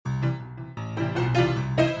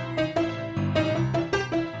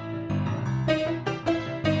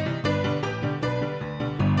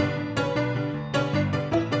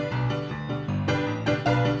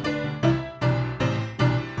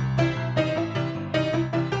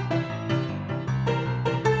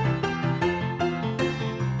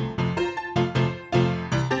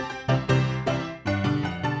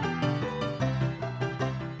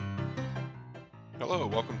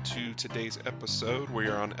today's episode. We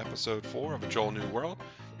are on episode 4 of A Joel New World.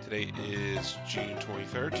 Today is June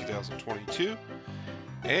 23rd, 2022.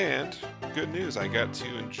 And good news, I got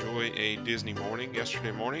to enjoy a Disney morning yesterday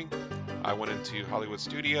morning. I went into Hollywood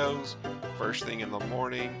Studios first thing in the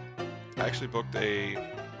morning. I actually booked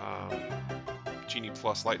a Genie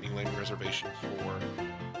Plus Lightning Lane reservation for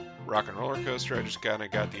Rock and Roller Coaster. I just kind of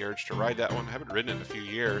got the urge to ride that one. I haven't ridden it in a few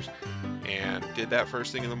years, and did that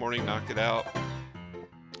first thing in the morning, knocked it out.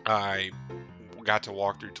 I got to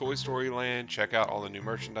walk through Toy Story Land, check out all the new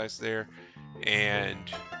merchandise there, and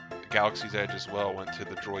Galaxy's Edge as well. Went to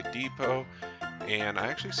the Droid Depot, and I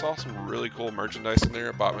actually saw some really cool merchandise in there.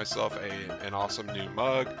 I bought myself an awesome new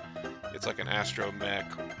mug. It's like an Astromech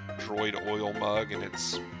droid oil mug, and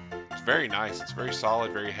it's very nice. It's very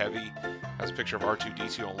solid, very heavy. Has a picture of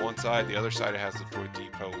R2-D2 on one side. The other side it has the Droid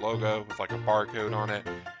Depot logo with like a barcode on it,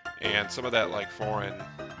 and some of that like foreign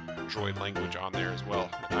droid language on there as well.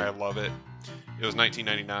 I love it. It was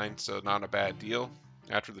 $19.99, so not a bad deal.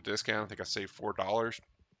 After the discount, I think I saved $4.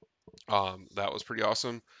 That was pretty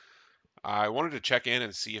awesome. I wanted to check in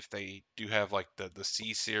and see if they do have like the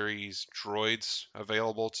C series droids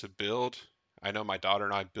available to build. I know my daughter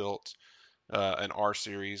and I built an R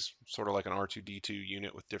series, sort of like an R2D2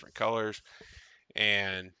 unit with different colors,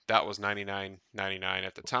 and that was $99.99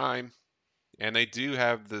 at the time. And they do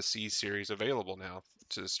have the C series available now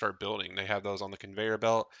to start building. They have those on the conveyor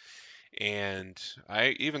belt, and I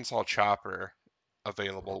even saw Chopper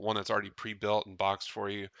available, one that's already pre-built and boxed for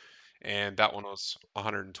you, and that one was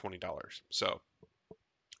 $120. So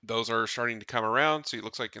those are starting to come around. So it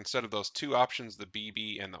looks like instead of those two options, the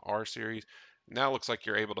BB and the R series, now it looks like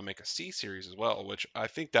you're able to make a C series as well, which I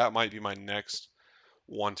think that might be my next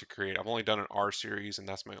one to create. I've only done an R series, and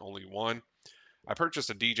that's my only one. I purchased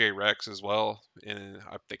a DJ Rex as well, and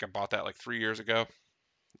I think I bought that like 3 years ago,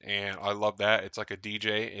 and I love that. It's like a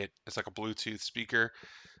DJ. It's like a Bluetooth speaker,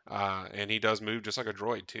 and he does move just like a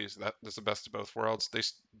droid too. So that's the best of both worlds. They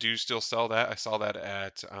do still sell that. I saw that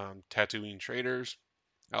at Tatooine Traders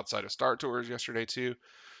outside of Star Tours yesterday too.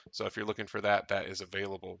 So if you're looking for that, that is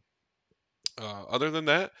available. Other than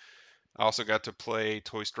that, I also got to play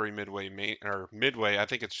Toy Story Midway. I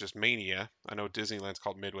think it's just Mania. I know Disneyland's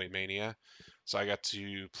called Midway Mania, so I got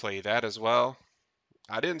to play that as well.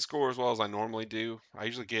 I didn't score as well as I normally do. I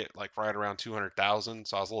usually get like right around 200,000,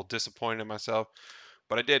 so I was a little disappointed in myself.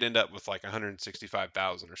 But I did end up with like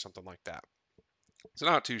 165,000 or something like that. It's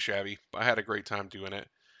not too shabby. I had a great time doing it.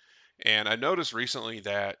 And I noticed recently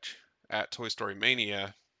that at Toy Story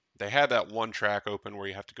Mania, they had that one track open where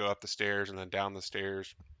you have to go up the stairs and then down the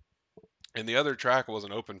stairs. And the other track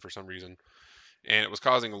wasn't open for some reason. And it was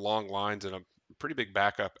causing long lines and a pretty big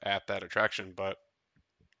backup at that attraction. But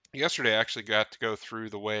yesterday I actually got to go through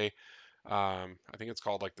the way, I think it's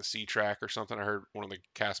called like the C track or something. I heard one of the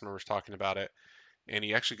cast members talking about it. And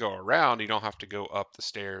you actually go around, you don't have to go up the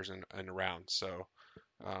stairs and around.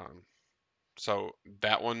 Um, so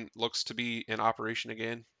that one looks to be in operation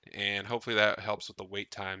again, and hopefully that helps with the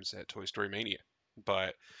wait times at Toy Story Mania.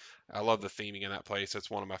 But I love the theming in that place.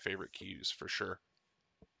 It's one of my favorite queues for sure.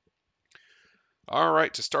 All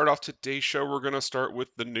right, to start off today's show, we're going to start with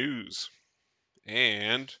the news.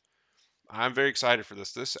 And I'm very excited for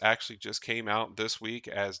this. This actually just came out this week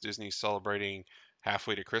as Disney's celebrating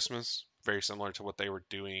halfway to Christmas, very similar to what they were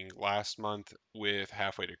doing last month with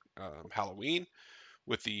halfway to Halloween,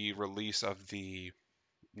 with the release of the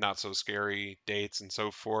not so scary dates and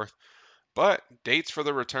so forth. But dates for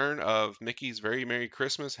the return of Mickey's Very Merry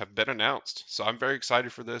Christmas have been announced. So I'm very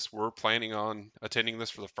excited for this. We're planning on attending this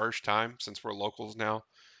for the first time since we're locals now.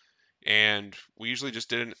 And we usually just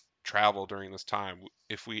didn't travel during this time.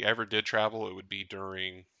 If we ever did travel, it would be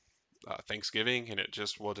during Thanksgiving, and it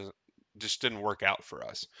just didn't work out for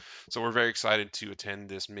us. So we're very excited to attend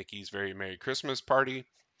this Mickey's Very Merry Christmas party.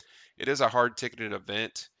 It is a hard ticketed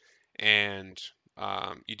event, and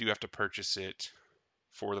you do have to purchase it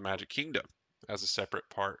for the Magic Kingdom as a separate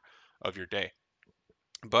part of your day.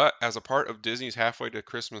 But as a part of Disney's Halfway to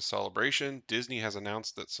Christmas celebration, Disney has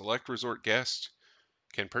announced that select resort guests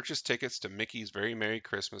can purchase tickets to Mickey's Very Merry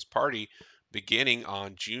Christmas party beginning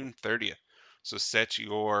on June 30th. So set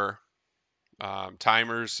your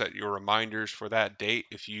timers, set your reminders for that date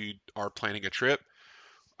if you are planning a trip.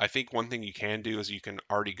 I think one thing you can do is you can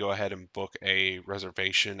already go ahead and book a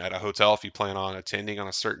reservation at a hotel if you plan on attending on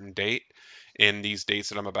a certain date in these dates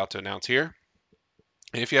that I'm about to announce here.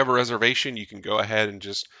 And if you have a reservation, you can go ahead and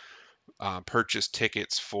just purchase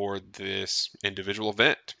tickets for this individual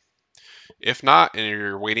event. If not, and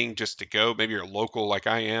you're waiting just to go, maybe you're local like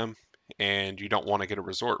I am, and you don't want to get a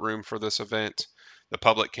resort room for this event, the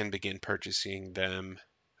public can begin purchasing them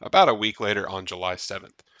about a week later on July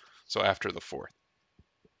 7th. so after the 4th.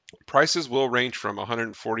 Prices will range from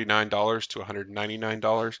 $149 to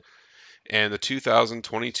 $199, and the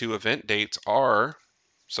 2022 event dates are,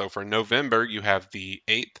 so for November, you have the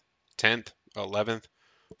 8th, 10th, 11th,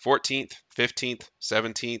 14th, 15th,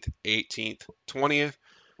 17th, 18th, 20th,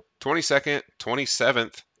 22nd,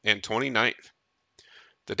 27th, and 29th.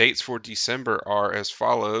 The dates for December are as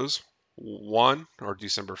follows: 1 or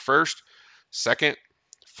December 1st, 2nd,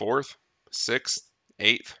 4th, 6th,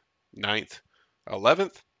 8th, 9th,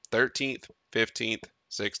 11th, 13th, 15th,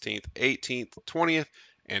 16th, 18th, 20th,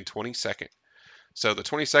 and 22nd. So the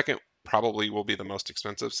 22nd probably will be the most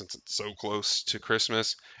expensive since it's so close to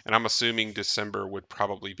Christmas, and I'm assuming December would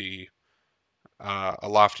probably be a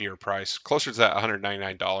loftier price, closer to that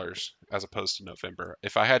 $199 as opposed to November,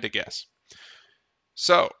 if I had to guess.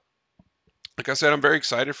 So, like I said, I'm very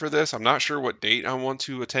excited for this. I'm not sure what date I want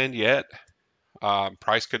to attend yet.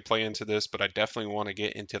 Price could play into this, but I definitely want to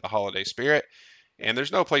get into the holiday spirit. And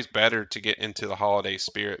there's no place better to get into the holiday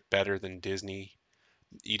spirit better than Disney.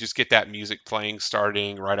 You just get that music playing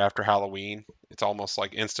starting right after Halloween. It's almost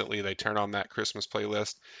like instantly they turn on that Christmas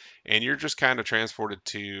playlist, and you're just kind of transported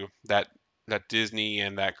to that Disney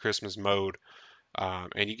and that Christmas mode,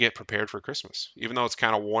 and you get prepared for Christmas. Even though it's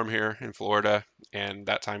kind of warm here in Florida and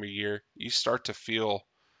that time of year, you start to feel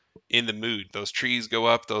in the mood. Those trees go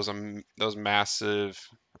up, those massive,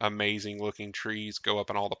 amazing looking trees go up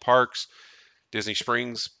in all the parks. Disney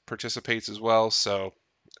Springs participates as well, so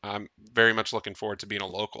I'm very much looking forward to being a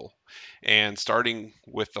local. And starting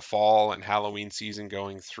with the fall and Halloween season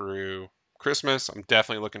going through Christmas, I'm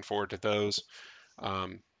definitely looking forward to those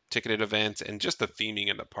um, ticketed events and just the theming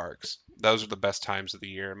in the parks. Those are the best times of the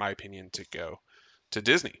year, in my opinion, to go to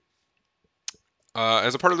Disney.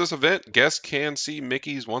 As a part of this event, guests can see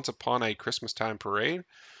Mickey's Once Upon a Christmas Time parade.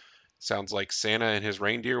 Sounds like Santa and his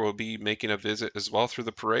reindeer will be making a visit as well through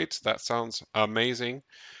the parade. So that sounds amazing,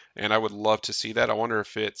 and I would love to see that. I wonder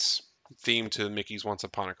if it's themed to Mickey's Once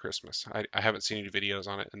Upon a Christmas. I haven't seen any videos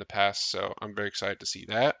on it in the past, so I'm very excited to see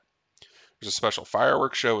that. There's a special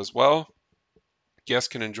fireworks show as well. Guests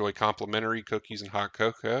can enjoy complimentary cookies and hot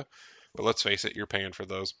cocoa, but let's face it, you're paying for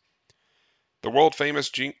those. The world famous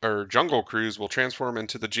Jungle Cruise will transform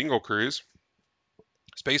into the Jingle Cruise.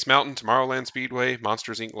 Space Mountain, Tomorrowland Speedway,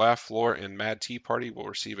 Monsters Inc. Laugh Floor, and Mad Tea Party will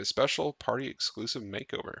receive a special party exclusive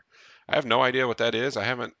makeover. I have no idea what that is. I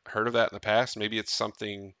haven't heard of that in the past. Maybe it's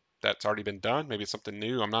something that's already been done. Maybe it's something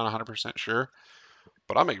new. I'm not 100% sure.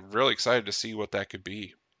 But I'm really excited to see what that could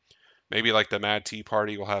be. Maybe like the Mad Tea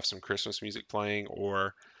Party will have some Christmas music playing,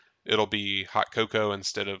 or it'll be hot cocoa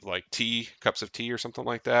instead of like tea, cups of tea or something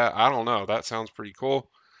like that. I don't know. That sounds pretty cool.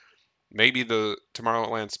 Maybe the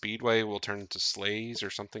Tomorrowland Speedway will turn into sleighs or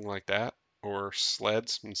something like that, or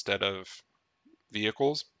sleds instead of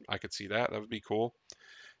vehicles. I could see that. That would be cool.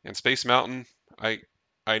 And Space Mountain,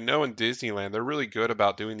 I know in Disneyland they're really good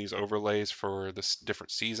about doing these overlays for the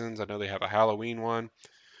different seasons. I know they have a Halloween one.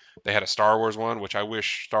 They had a Star Wars one, which I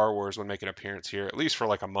wish Star Wars would make an appearance here at least for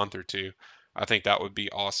like a month or two. I think that would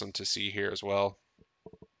be awesome to see here as well.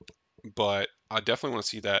 But I definitely want to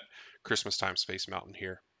see that Christmas time Space Mountain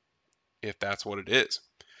here, if that's what it is.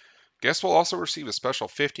 Guests will also receive a special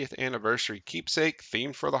 50th anniversary keepsake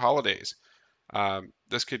themed for the holidays.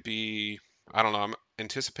 This could be, I don't know, I'm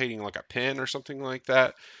anticipating like a pin or something like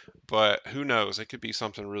that, but who knows? It could be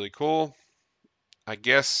something really cool. I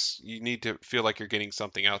guess you need to feel like you're getting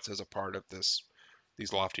something else as a part of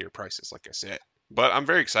these loftier prices, like I said. But I'm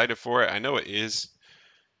very excited for it. I know it is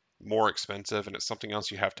more expensive and it's something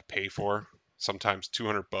else you have to pay for, sometimes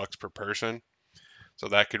 200 bucks per person. So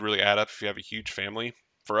that could really add up if you have a huge family.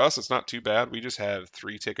 For us, it's not too bad. We just have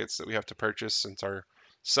 3 tickets that we have to purchase since our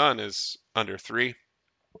son is under 3.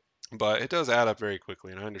 But it does add up very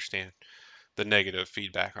quickly, and I understand the negative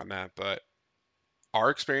feedback on that. But our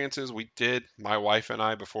experiences, we did, my wife and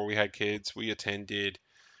I, before we had kids, we attended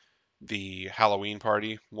the Halloween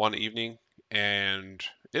party one evening, and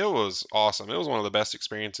it was awesome. It was one of the best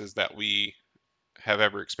experiences that we have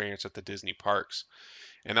ever experienced at the Disney parks.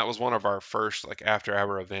 And that was one of our first like after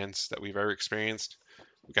hour events that we've ever experienced.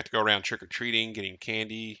 We got to go around trick or treating, getting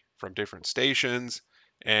candy from different stations,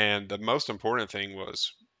 and the most important thing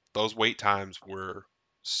was those wait times were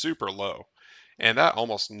super low. And that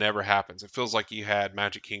almost never happens. It feels like you had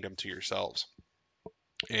Magic Kingdom to yourselves.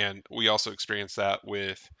 And we also experienced that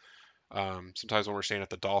with sometimes when we're staying at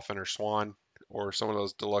the Dolphin or Swan or some of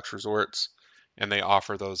those deluxe resorts, and they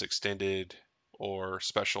offer those extended or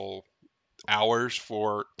special hours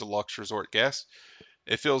for deluxe resort guests.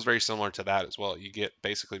 It feels very similar to that as well. You get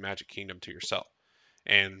basically Magic Kingdom to yourself.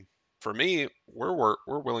 And for me, we're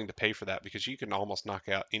willing to pay for that because you can almost knock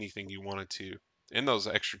out anything you wanted to in those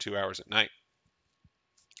extra 2 hours at night.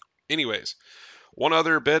 Anyways, one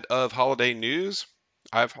other bit of holiday news.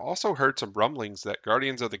 I've also heard some rumblings that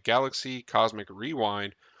Guardians of the Galaxy Cosmic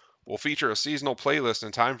Rewind will feature a seasonal playlist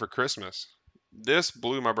in time for Christmas. This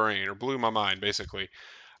blew my brain, or blew my mind, basically.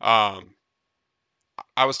 Um,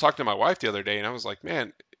 I was talking to my wife the other day, and I was like,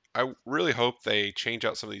 man, I really hope they change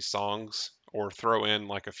out some of these songs or throw in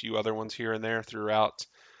like a few other ones here and there throughout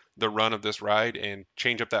the run of this ride and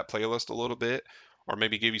change up that playlist a little bit, or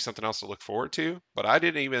maybe give you something else to look forward to. But I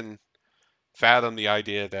didn't even fathom the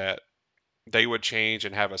idea that they would change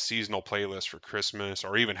and have a seasonal playlist for Christmas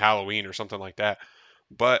or even Halloween or something like that.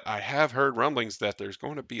 But I have heard rumblings that there's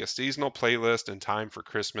going to be a seasonal playlist in time for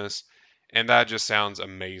Christmas, and that just sounds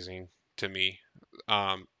amazing to me.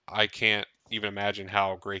 I can't even imagine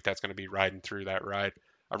how great that's going to be riding through that ride.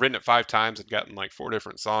 I've ridden it 5 times and gotten like 4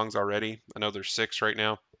 different songs already. I know there's 6 right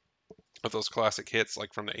now of those classic hits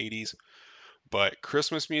like from the 80s. But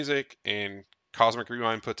Christmas music and Cosmic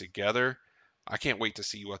Rewind put together, I can't wait to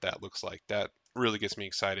see what that looks like. That really gets me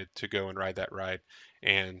excited to go and ride that ride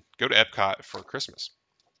and go to Epcot for Christmas.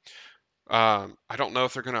 I don't know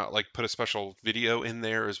if they're gonna like put a special video in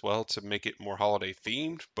there as well to make it more holiday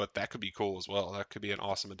themed, but that could be cool as well. That could be an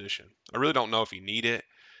awesome addition. I really don't know if you need it,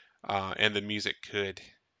 and the music could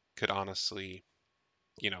honestly,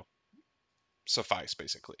 you know, suffice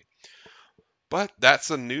basically. But that's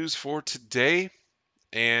the news for today,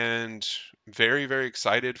 and very, very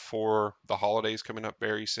excited for the holidays coming up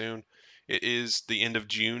very soon. It is the end of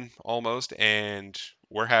June almost, and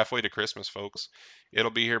we're halfway to Christmas, folks.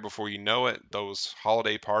 It'll be here before you know it. Those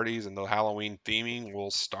holiday parties and the Halloween theming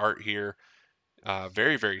will start here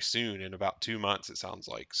very, very soon in about 2 months, it sounds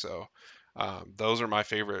like. So, those are my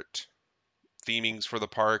favorite themings for the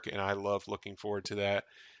park, and I love looking forward to that.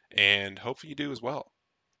 And hopefully you do as well.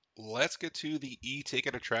 Let's get to the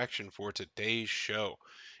e-ticket attraction for today's show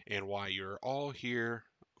and why you're all here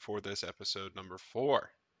for this episode number 4.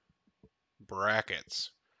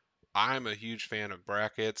 Brackets. I'm a huge fan of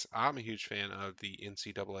brackets. I'm a huge fan of the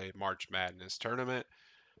NCAA March Madness tournament.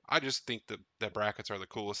 I just think that brackets are the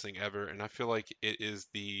coolest thing ever, and I feel like it is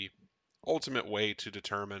the ultimate way to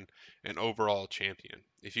determine an overall champion.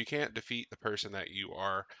 If you can't defeat the person that you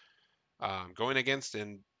are going against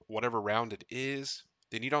in whatever round it is,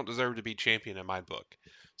 then you don't deserve to be champion in my book.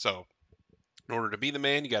 So, in order to be the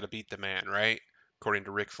man, you got to beat the man, right? According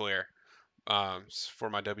to Ric Flair, for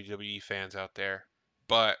my WWE fans out there.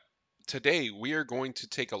 But today we are going to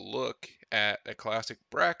take a look at a classic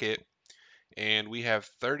bracket, and we have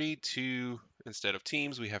 32, instead of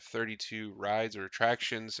teams, we have 32 rides or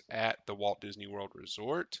attractions at the Walt Disney World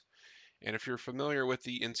Resort. And if you're familiar with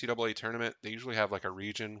the NCAA tournament, they usually have like a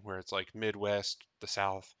region where it's like Midwest, the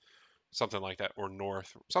South, something like that, or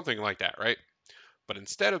North, something like that, right? But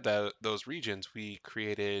instead of those regions, we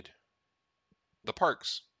created the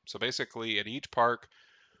parks. So basically, at each park,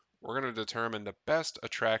 we're going to determine the best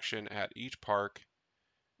attraction at each park,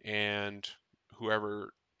 and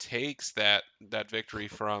whoever takes that victory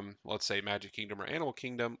from, let's say, Magic Kingdom or Animal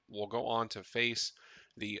Kingdom, will go on to face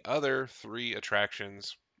the other 3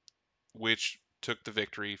 attractions which took the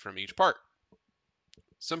victory from each park.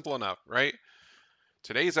 Simple enough, right?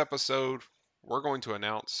 Today's episode, we're going to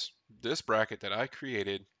announce this bracket that I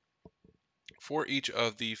created for each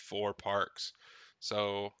of the 4 parks.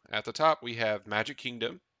 So at the top, we have Magic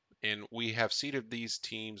Kingdom, and we have seeded these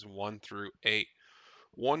teams 1 through 8.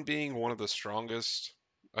 1 being one of the strongest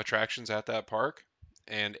attractions at that park,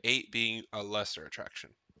 and 8 being a lesser attraction.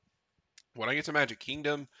 When I get to Magic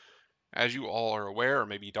Kingdom, as you all are aware, or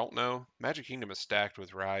maybe you don't know, Magic Kingdom is stacked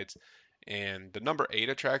with rides, and the number 8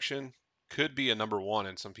 attraction could be a number 1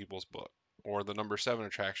 in some people's book, or the number 7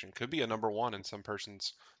 attraction could be a number 1 in some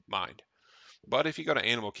person's mind. But if you go to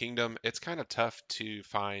Animal Kingdom, it's kind of tough to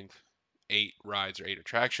find 8 rides or 8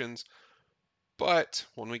 attractions. But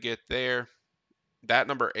when we get there, that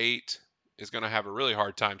number 8 is going to have a really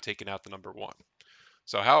hard time taking out the number 1.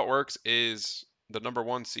 So how it works is the number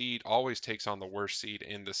 1 seed always takes on the worst seed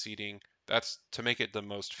in the seeding. That's to make it the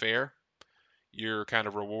most fair. You're kind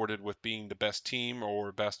of rewarded with being the best team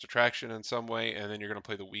or best attraction in some way, and then you're going to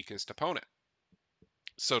play the weakest opponent,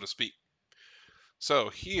 so to speak. So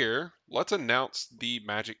here, let's announce the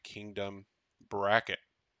Magic Kingdom bracket.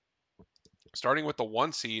 Starting with the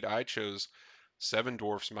 1 seed, I chose Seven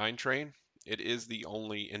Dwarfs Mine Train. It is the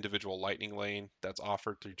only individual lightning lane that's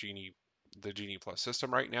offered through the Genie Plus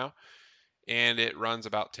system right now, and it runs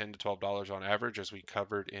about $10 to $12 on average, as we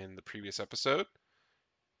covered in the previous episode.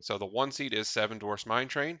 So the 1 seed is Seven Dwarfs Mine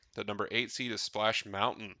Train. The number 8 seed is Splash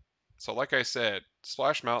Mountain. So like I said,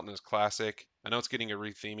 Splash Mountain is classic. I know it's getting a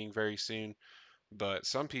retheming very soon, but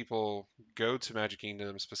some people go to Magic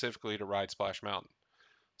Kingdom specifically to ride Splash Mountain.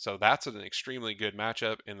 So that's an extremely good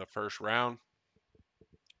matchup in the first round.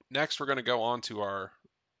 Next, we're going to go on to our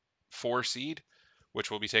 4 seed, which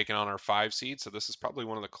will be taking on our 5 seed. So this is probably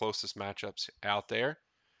one of the closest matchups out there.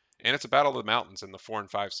 And it's a battle of the mountains in the 4 and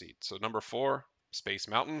 5 seed. So number 4, Space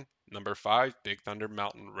Mountain. Number 5, Big Thunder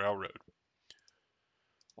Mountain Railroad.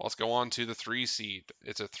 Let's go on to the 3 seed.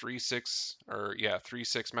 It's a 3-6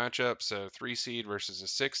 matchup. So 3 seed versus a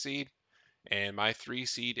 6 seed. And my 3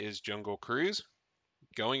 seed is Jungle Cruise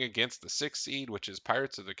going against the 6 seed, which is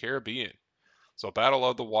Pirates of the Caribbean. So battle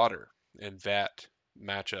of the water in that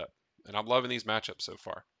matchup. And I'm loving these matchups so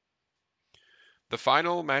far. The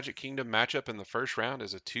final Magic Kingdom matchup in the first round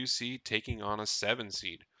is a 2 seed taking on a 7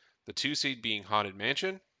 seed. The 2 seed being Haunted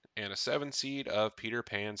Mansion and a 7 seed of Peter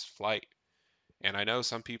Pan's Flight. And I know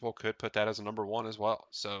some people could put that as a number 1 as well.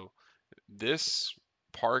 So this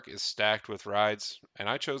park is stacked with rides, and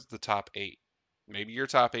I chose the top 8. Maybe your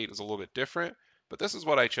top 8 is a little bit different, but this is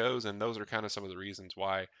what I chose, and those are kind of some of the reasons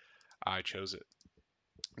why I chose it.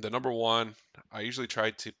 The number 1, I usually try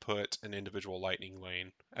to put an individual Lightning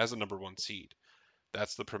Lane as a number 1 seed.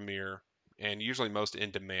 That's the premier and usually most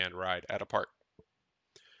in-demand ride at a park.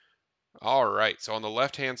 All right, so on the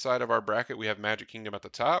left-hand side of our bracket, we have Magic Kingdom at the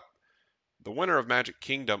top. The winner of Magic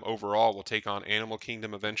Kingdom overall will take on Animal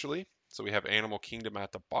Kingdom eventually. So we have Animal Kingdom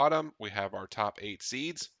at the bottom. We have our top 8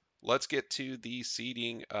 seeds. Let's get to the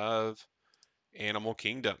seeding of Animal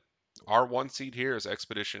Kingdom. Our 1 seed here is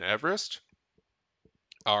Expedition Everest.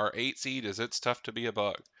 Our 8 seed is It's Tough to Be a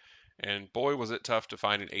Bug. And boy, was it tough to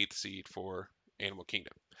find an 8th seed for Animal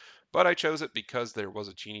Kingdom. But I chose it because there was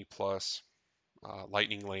a Genie Plus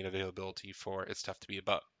Lightning Lane availability for It's Tough to Be a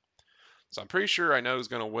Bug. So I'm pretty sure I know who's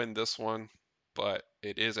going to win this one, but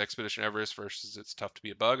it is Expedition Everest versus It's Tough to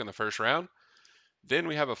Be a Bug in the first round. Then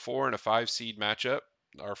we have a 4 and a 5 seed matchup.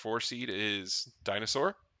 Our 4 seed is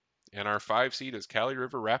Dinosaur, and our 5 seed is Kali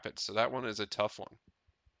River Rapids. So that one is a tough one.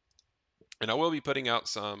 And I will be putting out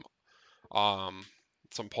some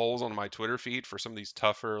polls on my Twitter feed for some of these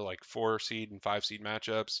tougher like 4 seed and 5 seed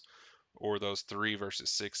matchups, or those 3 versus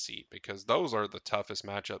 6 seed, because those are the toughest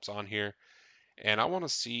matchups on here. And I want to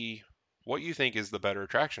see what you think is the better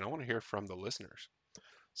attraction. I want to hear from the listeners.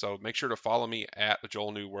 So make sure to follow me at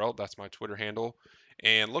Joel New World. That's my Twitter handle,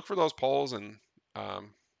 and look for those polls and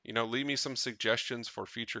leave me some suggestions for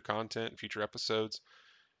future content, future episodes.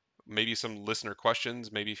 Maybe some listener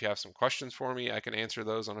questions. Maybe if you have some questions for me, I can answer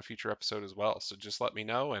those on a future episode as well. So just let me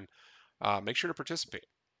know and make sure to participate.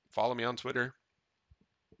 Follow me on Twitter.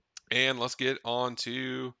 And let's get on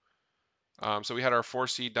to. So we had our 4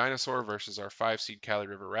 seed Dinosaur versus our 5 seed Kali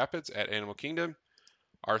River Rapids at Animal Kingdom.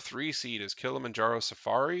 Our 3 seed is Kilimanjaro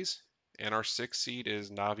Safaris, and our 6 seed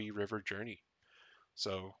is Navi River Journey.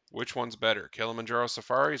 So which one's better, Kilimanjaro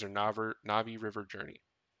Safaris or Navi River Journey?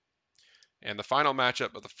 And the final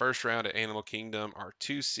matchup of the first round at Animal Kingdom, our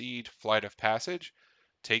 2 seed Flight of Passage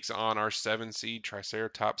takes on our 7 seed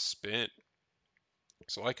Triceratops Spin.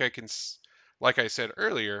 So like I said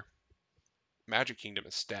earlier, Magic Kingdom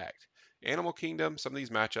is stacked. Animal Kingdom, some of these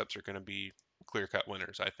matchups are going to be clear-cut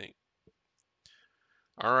winners, I think.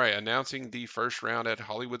 All right, announcing the first round at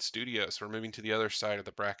Hollywood Studios. We're moving to the other side of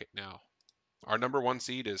the bracket now. Our number 1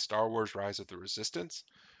 seed is Star Wars Rise of the Resistance.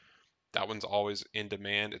 That one's always in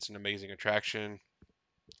demand. It's an amazing attraction.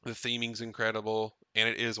 The theming's incredible, and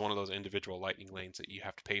it is one of those individual lightning lanes that you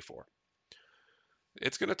have to pay for.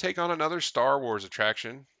 It's going to take on another Star Wars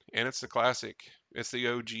attraction, and it's the classic. It's the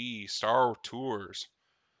OG Star Tours.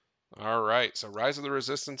 All right, so Rise of the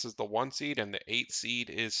Resistance is the 1 seed, and the 8th seed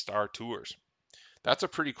is Star Tours. That's a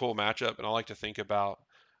pretty cool matchup, and I like to think about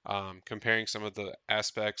comparing some of the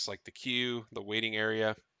aspects like the queue, the waiting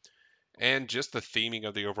area, and just the theming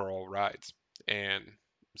of the overall rides, and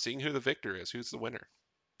seeing who the victor is, who's the winner.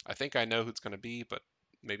 I think I know who it's going to be, but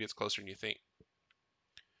maybe it's closer than you think.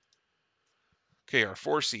 Okay, our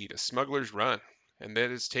 4 seed is Smuggler's Run, and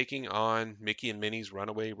that is taking on Mickey and Minnie's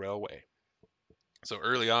Runaway Railway. So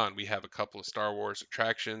early on, we have a couple of Star Wars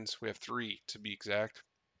attractions. We have 3 to be exact.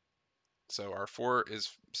 So our 4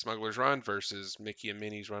 is Smuggler's Run versus Mickey and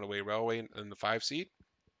Minnie's Runaway Railway in the 5 seed.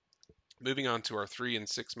 Moving on to our 3 and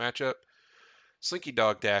 6 matchup, Slinky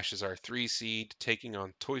Dog Dash is our 3 seed taking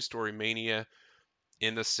on Toy Story Mania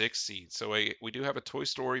in the 6 seed. So we do have a Toy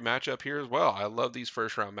Story matchup here as well. I love these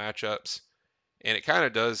first round matchups, and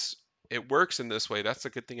it works in this way. That's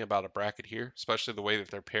the good thing about a bracket here, especially the way that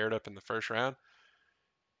they're paired up in the first round.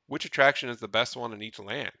 Which attraction is the best one in each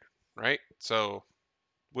land, right? So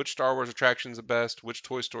which Star Wars attraction is the best, which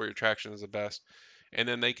Toy Story attraction is the best, and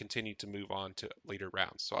then they continue to move on to later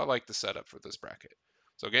rounds. So I like the setup for this bracket.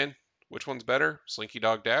 So again, Which one's better, Slinky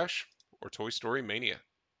Dog Dash or Toy Story Mania?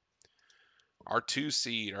 Our 2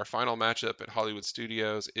 seed, our final matchup at Hollywood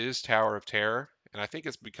Studios is Tower of Terror, and I think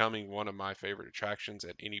it's becoming one of my favorite attractions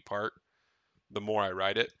at any park the more I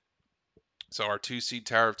ride it. So our 2 seed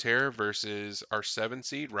Tower of Terror versus our 7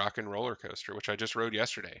 seed Rock and Roller Coaster, which I just rode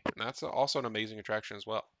yesterday. And that's also an amazing attraction as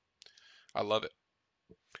well. I love it.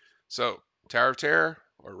 So Tower of Terror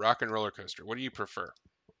or Rock and Roller Coaster, what do you prefer?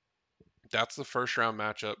 That's the first round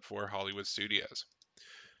matchup for Hollywood Studios.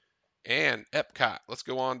 And Epcot. Let's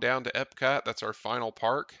go on down to Epcot. That's our final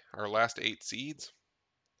park, our last 8 seeds.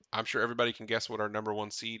 I'm sure everybody can guess what our number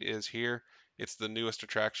 1 seed is here. It's the newest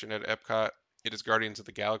attraction at Epcot. It is Guardians of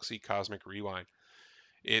the Galaxy Cosmic Rewind.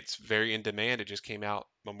 It's very in demand. It just came out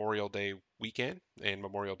Memorial Day weekend and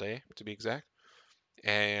Memorial Day to be exact.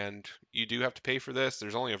 And you do have to pay for this.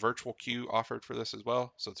 There's only a virtual queue offered for this as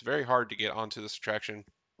well. So it's very hard to get onto this attraction.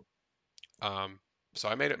 Um, so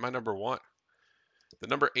I made it my number 1. The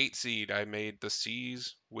number 8 seed, I made the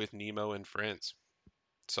Seas with Nemo and Friends.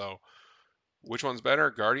 So which one's better,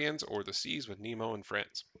 Guardians or the Seas with Nemo and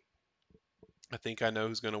Friends? I think I know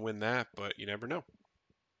who's going to win that, but you never know.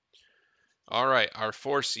 All right, our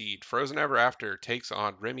 4 seed, Frozen Ever After, takes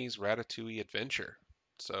on Remy's Ratatouille Adventure.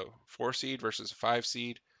 So 4 seed versus 5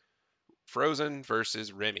 seed, Frozen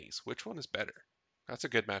versus Remy's. Which one is better? That's a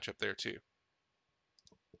good matchup there too.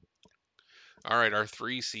 All right, our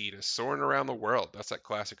 3 seed is Soaring Around the World. That's that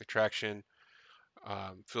classic attraction.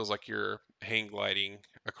 Feels like you're hang gliding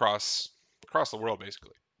across the world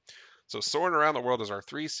basically. So Soaring Around the World is our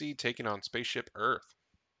 3 seed taking on Spaceship Earth.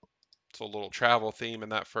 It's a little travel theme in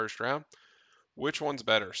that first round. Which one's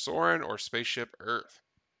better, Soarin' or Spaceship Earth?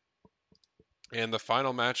 And the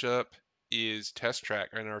final matchup is Test Track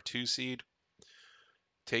and our 2 seed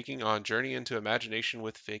taking on Journey into Imagination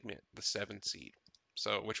with Figment, the 7 seed.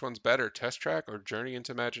 So which one's better, Test Track or Journey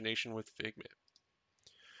into Imagination with Figment?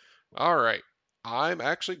 All right, I'm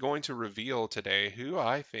actually going to reveal today who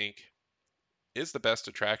I think is the best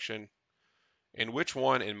attraction and which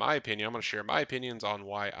one, in my opinion, I'm going to share my opinions on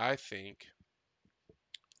why I think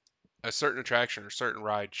a certain attraction or certain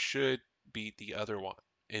ride should beat the other one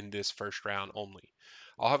in this first round only.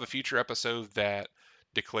 I'll have a future episode that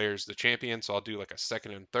declares the champion, so I'll do like a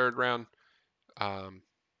second and third round um,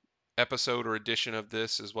 episode or edition of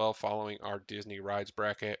this as well, following our Disney rides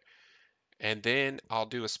bracket. And then I'll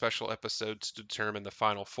do a special episode to determine the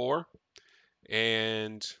final 4.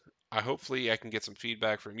 And hopefully I can get some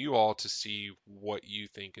feedback from you all to see what you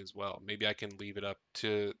think as well. Maybe I can leave it up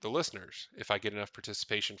to the listeners if I get enough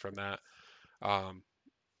participation from that. Um,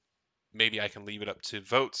 Maybe I can leave it up to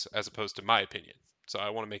votes as opposed to my opinion. So I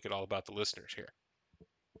want to make it all about the listeners here.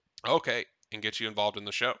 Okay, and get you involved in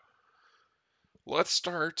the show. Let's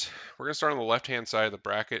start. We're going to start on the left-hand side of the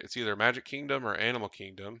bracket. It's either Magic Kingdom or Animal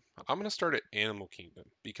Kingdom. I'm going to start at Animal Kingdom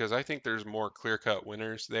because I think there's more clear-cut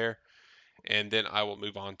winners there, and then I will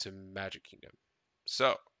move on to Magic Kingdom.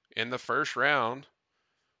 So, in the first round,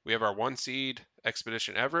 we have our 1 seed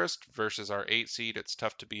Expedition Everest versus our 8 seed It's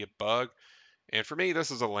Tough to Be a Bug. And for me,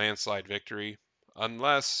 this is a landslide victory,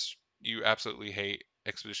 unless you absolutely hate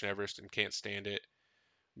Expedition Everest and can't stand it.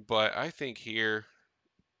 But I think here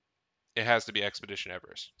it has to be Expedition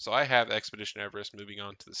Everest. So I have Expedition Everest moving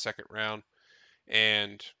on to the second round,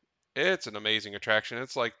 and it's an amazing attraction.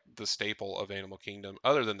 It's like the staple of Animal Kingdom,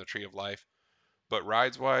 other than the Tree of Life. But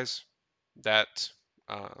rides wise, that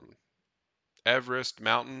um, Everest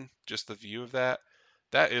Mountain, just the view of that,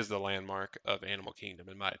 that is the landmark of Animal Kingdom,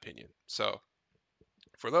 in my opinion. So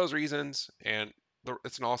for those reasons, and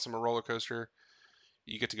it's an awesome roller coaster.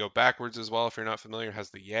 You get to go backwards as well if you're not familiar. It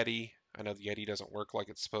has the Yeti. I know the Yeti doesn't work like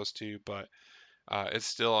it's supposed to, but it's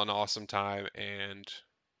still an awesome time, and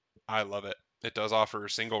I love it. It does offer a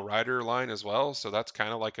single rider line as well, so that's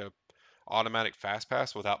kind of like a automatic fast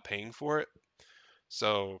pass without paying for it.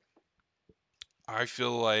 So I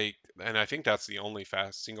feel like, and I think that's the only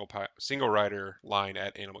fast single rider line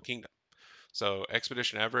at Animal Kingdom. So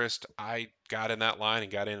Expedition Everest, I got in that line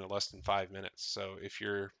and got in less than 5 minutes. So if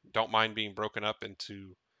you don't mind being broken up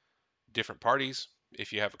into different parties,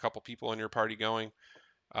 if you have a couple people in your party going,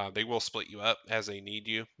 they will split you up as they need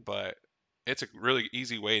you. But it's a really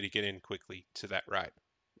easy way to get in quickly to that ride,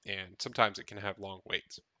 and sometimes it can have long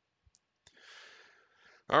waits.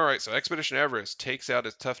 All right, so Expedition Everest takes out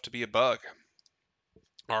It's Tough to Be a Bug.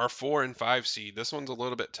 Our 4 and 5 seed, this one's a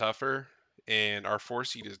little bit tougher. And our 4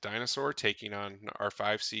 seed is Dinosaur taking on our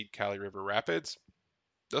 5 seed Kali River Rapids.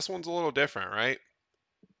 This one's a little different, right?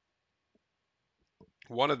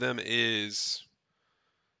 One of them is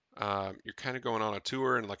you're kind of going on a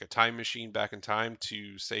tour and like a time machine back in time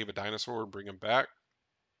to save a dinosaur and bring him back.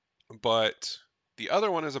 But The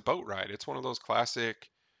other one is a boat ride. It's one of those classic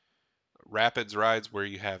rapids rides where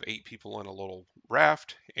you have 8 people in a little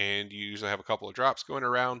raft and you usually have a couple of drops going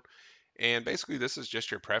around. And basically, this is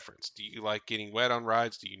just your preference. Do you like getting wet on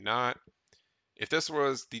rides? Do you not? If this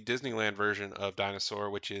was the Disneyland version of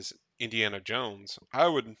Dinosaur, which is Indiana Jones, I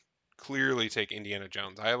would clearly take Indiana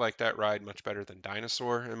Jones. I like that ride much better than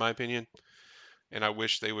Dinosaur, in my opinion. And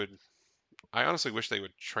I honestly wish they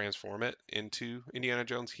would transform it into Indiana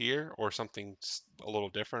Jones here or something a little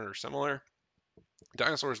different or similar.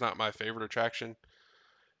 Dinosaur is not my favorite attraction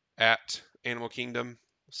at Animal Kingdom.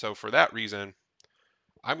 So for that reason,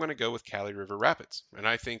 I'm going to go with Kali River Rapids. And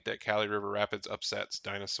I think that Kali River Rapids upsets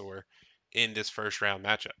Dinosaur in this first round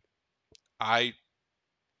matchup. I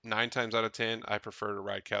 9 times out of 10, I prefer to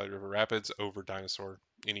ride Kali River Rapids over Dinosaur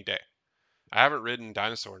any day. I haven't ridden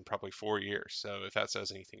Dinosaur in probably 4 years, so if that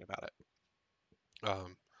says anything about it.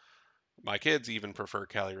 My kids even prefer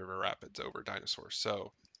Kali River Rapids over Dinosaur.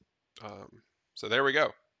 Um, so there we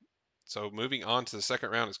go. So moving on to the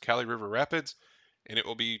second round is Kali River Rapids, and it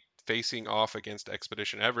will be facing off against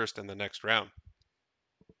Expedition Everest in the next round.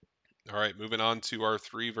 All right, moving on to our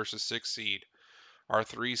 3 versus 6 seed. Our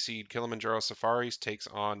 3 seed Kilimanjaro Safaris takes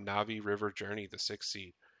on Navi River Journey, the 6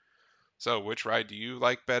 seed. So, which ride do you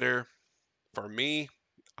like better? For me,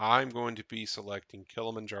 I'm going to be selecting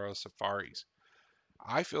Kilimanjaro Safaris.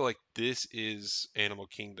 I feel like this is Animal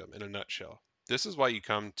Kingdom in a nutshell. This is why you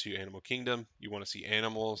come to Animal Kingdom. You want to see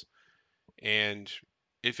animals, and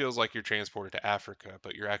it feels like you're transported to Africa,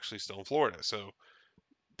 but you're actually still in Florida. So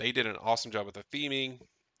they did an awesome job with the theming.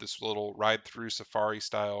 This little ride through safari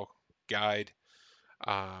style guide,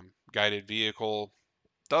 guided vehicle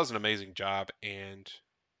does an amazing job. And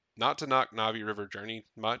not to knock Navi River Journey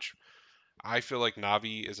much, I feel like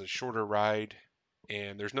Navi is a shorter ride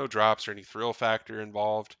and there's no drops or any thrill factor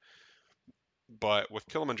involved. But with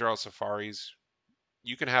Kilimanjaro Safaris,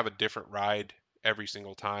 you can have a different ride every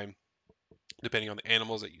single time, depending on the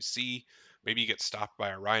animals that you see. Maybe you get stopped by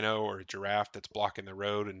a rhino or a giraffe that's blocking the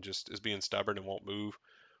road and just is being stubborn and won't move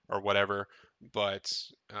or whatever. But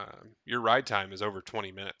your ride time is over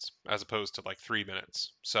 20 minutes as opposed to like 3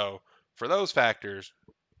 minutes. So for those factors,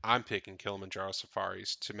 I'm picking Kilimanjaro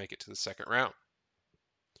Safaris to make it to the second round.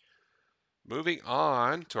 Moving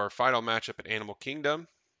on to our final matchup at Animal Kingdom,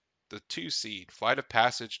 the 2 seed Flight of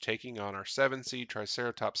Passage taking on our 7 seed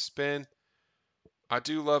Triceratops Spin. I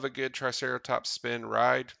do love a good Triceratops Spin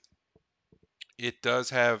ride. It does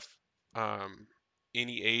have um,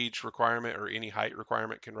 any age requirement or any height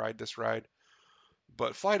requirement can ride this ride,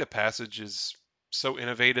 but Flight of Passage is so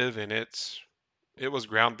innovative and it was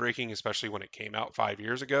groundbreaking, especially when it came out 5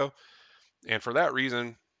 years ago. And for that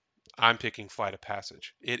reason, I'm picking Flight of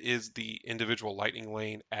Passage. It is the individual lightning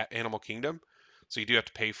lane at Animal Kingdom, so you do have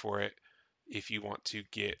to pay for it if you want to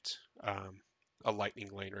get a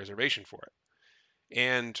lightning lane reservation for it.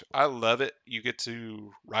 And I love it. You get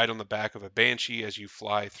to ride on the back of a Banshee as you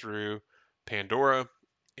fly through Pandora.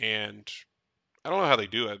 And I don't know how they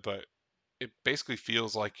do it, but it basically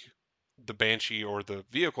feels like the Banshee or the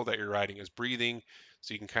vehicle that you're riding is breathing.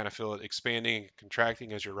 So you can kind of feel it expanding and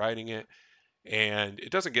contracting as you're riding it. And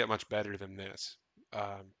it doesn't get much better than this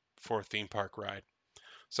for a theme park ride.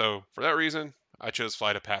 So for that reason, I chose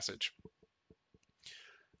Flight of Passage.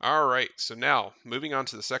 All right, so now moving on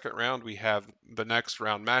to the second round, we have the next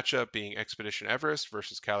round matchup being Expedition Everest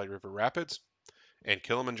versus Kali River Rapids and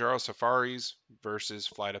Kilimanjaro Safaris versus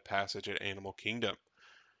Flight of Passage at Animal Kingdom.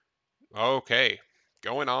 Okay,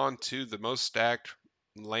 going on to the most stacked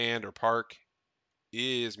land or park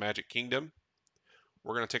is Magic Kingdom.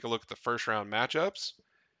 We're going to take a look at the first round matchups,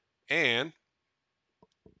 and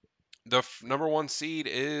the number 1 seed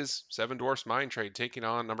is Seven Dwarfs Mine Train taking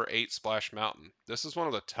on number 8 Splash Mountain. This is one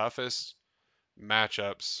of the toughest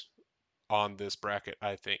matchups on this bracket,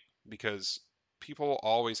 I think, because people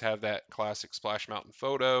always have that classic Splash Mountain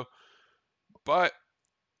photo, but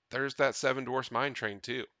there's that Seven Dwarfs Mine Train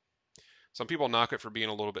too. Some people knock it for being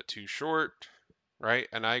a little bit too short, right?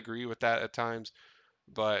 And I agree with that at times,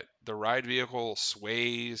 but the ride vehicle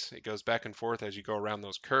sways, it goes back and forth as you go around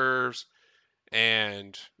those curves,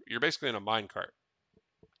 and you're basically in a minecart.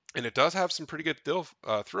 And it does have some pretty good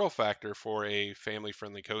thrill factor for a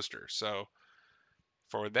family-friendly coaster. So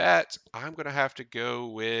for that, I'm going to have to go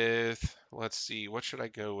with, let's see, what should I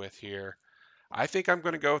go with here? I think I'm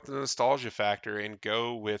going to go with the nostalgia factor and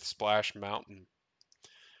go with Splash Mountain.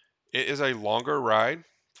 It is a longer ride,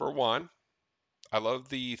 for one. I love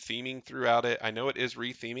the theming throughout it. I know it is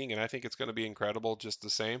re-theming, and I think it's going to be incredible just the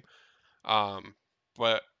same.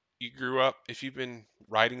 But you grew up, if you've been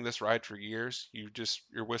riding this ride for years,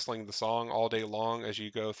 you're whistling the song all day long as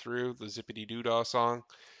you go through the Zippity Doo Dah song.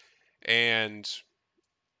 And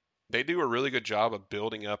They do a really good job of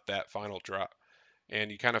building up that final drop. And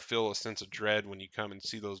you kind of feel a sense of dread when you come and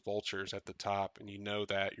see those vultures at the top and you know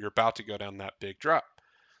that you're about to go down that big drop.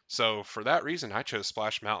 So for that reason, I chose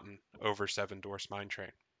Splash Mountain over Seven Dwarfs Mine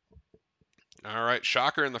Train. All right,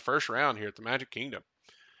 shocker in the first round here at the Magic Kingdom.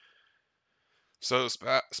 So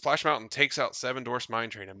Splash Mountain takes out Seven Dwarfs Mine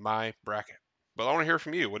Train in my bracket. But I want to hear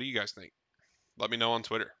from you. What do you guys think? Let me know on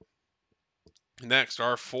Twitter. Next,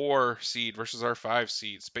 our 4 seed versus our 5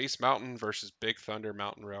 seed, Space Mountain versus Big Thunder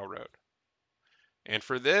Mountain Railroad. And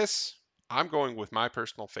for this, I'm going with my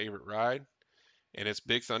personal favorite ride, and it's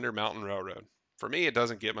Big Thunder Mountain Railroad. For me, it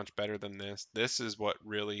doesn't get much better than this. This is what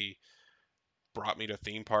really brought me to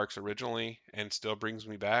theme parks originally and still brings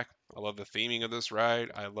me back. I love the theming of this ride.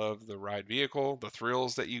 I love the ride vehicle, the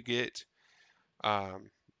thrills that you get. Um,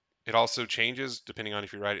 it also changes depending on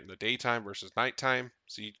if you ride it in the daytime versus nighttime.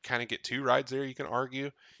 So you kind of get 2 rides there, you can argue.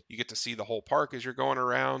 You get to see the whole park as you're going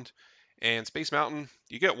around. And Space Mountain,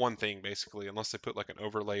 you get one thing basically, unless they put like an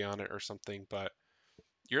overlay on it or something. But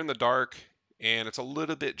you're in the dark and it's a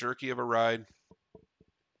little bit jerky of a ride.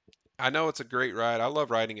 I know it's a great ride. I love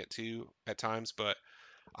riding it too at times, but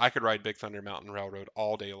I could ride Big Thunder Mountain Railroad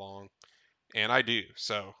all day long, and I do.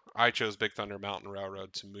 So I chose Big Thunder Mountain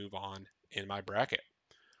Railroad to move on in my bracket.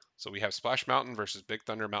 So we have Splash Mountain versus Big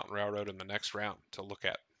Thunder Mountain Railroad in the next round to look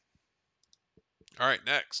at. All right,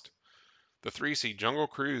 next. The 3 seed Jungle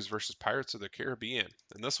Cruise versus Pirates of the Caribbean.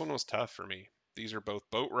 And this one was tough for me. These are both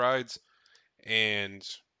boat rides, and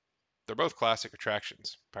they're both classic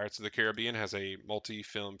attractions. Pirates of the Caribbean has a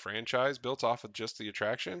multi-film franchise built off of just the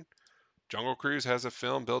attraction. Jungle Cruise has a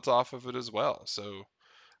film built off of it as well, so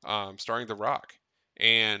starring The Rock.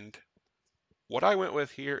 And what I went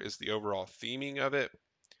with here is the overall theming of it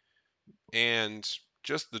and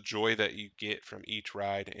just the joy that you get from each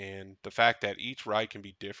ride and the fact that each ride can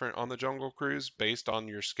be different on the Jungle Cruise based on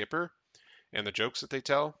your skipper and the jokes that they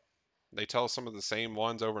tell. They tell some of the same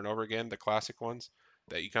ones over and over again, the classic ones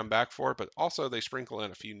that you come back for, but also they sprinkle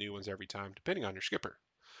in a few new ones every time, depending on your skipper.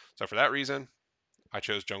 So for that reason, I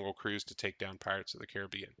chose Jungle Cruise to take down Pirates of the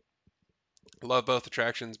Caribbean. I love both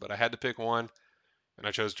attractions, but I had to pick one, and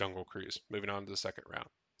I chose Jungle Cruise. Moving on to the second round.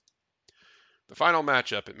 The final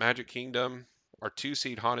matchup at Magic Kingdom, our 2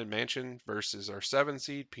 seed Haunted Mansion versus our 7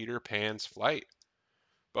 seed Peter Pan's Flight.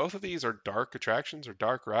 Both of these are dark attractions or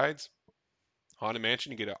dark rides. Haunted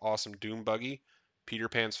Mansion, you get an awesome Doom Buggy. Peter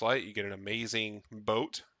Pan's Flight, you get an amazing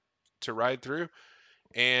boat to ride through.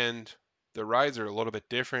 And the rides are a little bit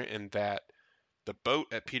different in that the boat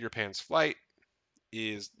at Peter Pan's Flight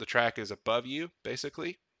is the track is above you,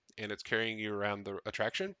 basically, and it's carrying you around the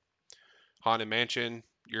attraction. Haunted Mansion,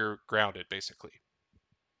 you're grounded, basically.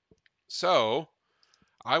 So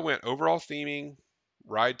I went overall theming,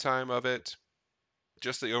 ride time of it,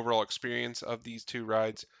 just the overall experience of these 2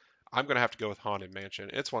 rides. I'm going to have to go with Haunted Mansion.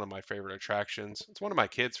 It's one of my favorite attractions. It's one of my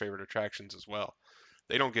kids' favorite attractions as well.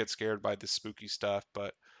 They don't get scared by the spooky stuff,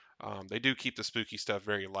 but they do keep the spooky stuff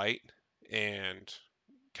very light and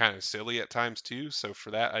kind of silly at times too. So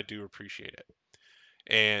for that, I do appreciate it.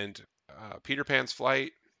 And Peter Pan's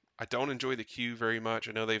Flight, I don't enjoy the queue very much.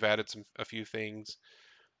 I know they've added a few things,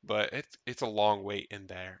 but it's a long wait in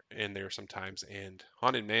there sometimes. And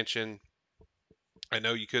Haunted Mansion, I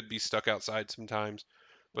know you could be stuck outside sometimes,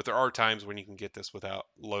 but there are times when you can get this without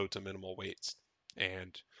low to minimal waits.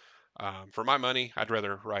 And for my money, I'd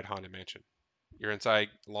rather ride Haunted Mansion. You're inside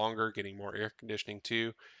longer, getting more air conditioning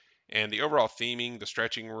too, and the overall theming, the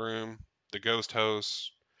stretching room, the ghost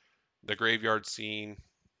host, the graveyard scene,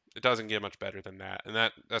 it doesn't get much better than that, and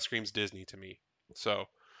that screams Disney to me. So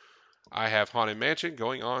I have Haunted Mansion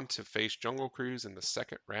going on to face Jungle Cruise in the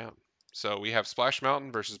second round. So we have Splash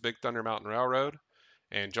Mountain versus Big Thunder Mountain Railroad,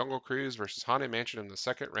 and Jungle Cruise versus Haunted Mansion in the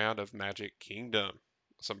second round of Magic Kingdom.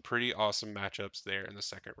 Some pretty awesome matchups there in the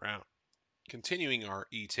second round. Continuing our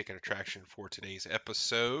e-ticket attraction for today's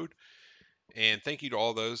episode, and thank you to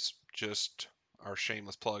all those, just our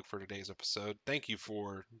shameless plug for today's episode. Thank you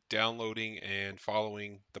for downloading and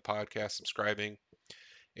following the podcast, subscribing.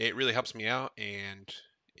 It really helps me out. And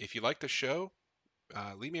if you like the show,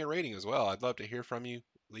 leave me a rating as well. I'd love to hear from you.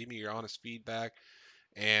 Leave me your honest feedback.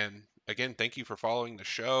 And again, thank you for following the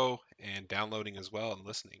show and downloading as well and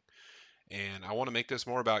listening. And I want to make this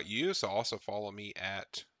more about you, so also follow me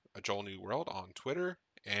at A Joel New World on Twitter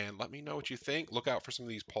and let me know what you think. Look out for some of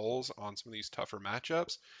these polls on some of these tougher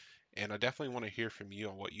matchups. And I definitely want to hear from you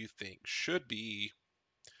on what you think should be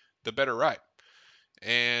the better ride.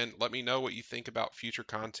 And let me know what you think about future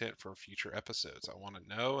content for future episodes. I want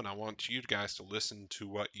to know, and I want you guys to listen to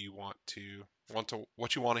what you want to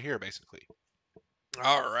hear, basically.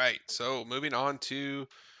 All right, so moving on to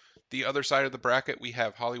The other side of the bracket, we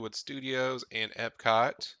have Hollywood Studios and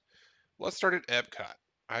Epcot. Let's start at Epcot.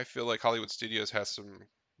 I feel like Hollywood Studios has some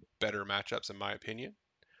better matchups in my opinion.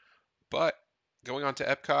 But going on to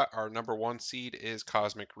Epcot, our number one seed is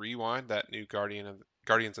Cosmic Rewind, that new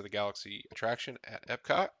Guardians of the Galaxy attraction at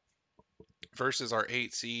Epcot, versus our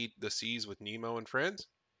eight seed, The Seas with Nemo and Friends.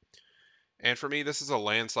 And for me, this is a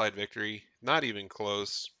landslide victory, not even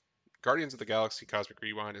close. Guardians of the Galaxy Cosmic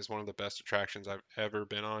Rewind is one of the best attractions I've ever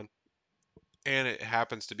been on, and it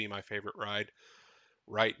happens to be my favorite ride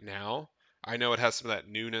right now. I know it has some of that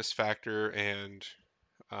newness factor, and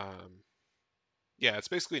um, yeah, it's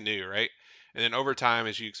basically new, right? And then over time,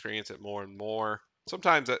 as you experience it more and more,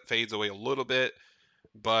 sometimes that fades away a little bit.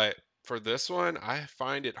 But for this one, I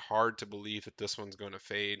find it hard to believe that this one's going to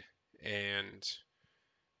fade. And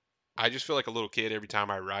I just feel like a little kid every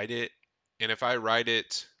time I ride it. And if I ride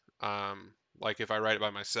it, like if I ride it by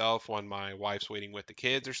myself when my wife's waiting with the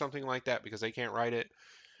kids or something like that because they can't ride it,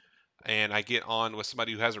 and I get on with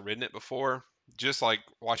somebody who hasn't ridden it before, just like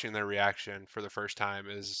watching their reaction for the first time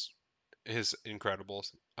is incredible.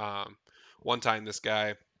 Um, One time, this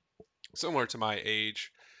guy, similar to my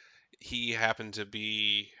age, he happened to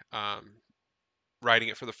be riding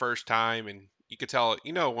it for the first time, and you could tell,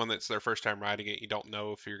 when it's their first time riding it, you don't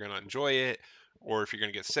know if you're going to enjoy it or if you're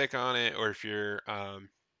going to get sick on it or if you're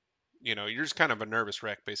just kind of a nervous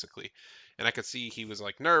wreck basically. And I could see he was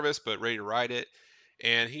like nervous but ready to ride it,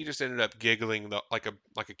 and he just ended up giggling like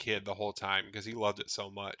a kid the whole time because he loved it so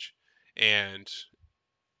much. And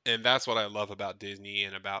and that's what I love about Disney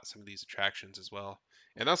and about some of these attractions as well.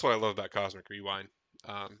 And that's what I love about Cosmic Rewind.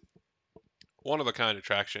 Um, One of a kind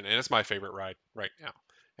attraction, and it's my favorite ride right now.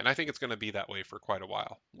 And I think it's going to be that way for quite a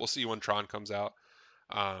while. We'll see when Tron comes out.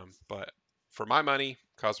 But for my money,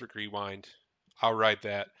 Cosmic Rewind, I'll ride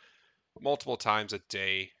that multiple times a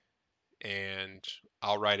day, and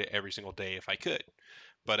I'll ride it every single day if I could.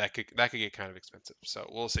 But that could get kind of expensive, so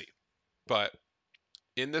we'll see. But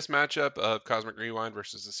in this matchup of Cosmic Rewind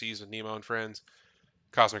versus the Seas with Nemo and Friends,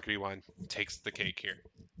 Cosmic Rewind takes the cake here.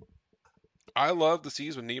 I love the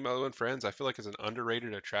Seas with Nemo and Friends. I feel like it's an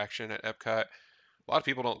underrated attraction at Epcot. A lot of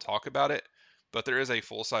people don't talk about it, but there is a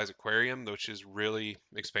full-size aquarium which is really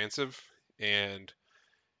expansive, and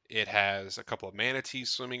it has a couple of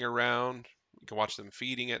manatees swimming around. You can watch them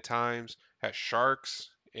feeding at times. It has sharks.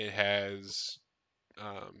 It has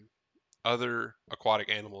um, other aquatic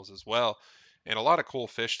animals as well, and a lot of cool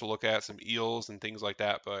fish to look at, some eels and things like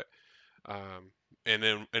that. But um, and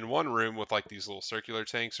then in one room with like these little circular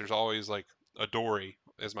tanks, there's always like a dory,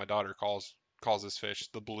 as my daughter calls this fish,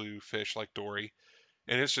 the blue fish like dory,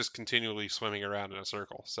 and it's just continually swimming around in a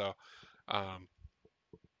circle. Um,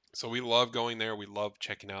 so we love going there. We love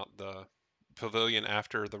checking out the pavilion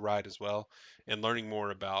after the ride as well, and learning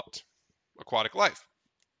more about aquatic life.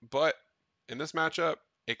 But in this matchup,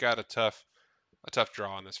 it got a tough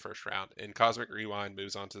draw in this first round, and Cosmic Rewind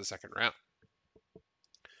moves on to the second round.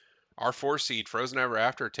 Our four seed Frozen Ever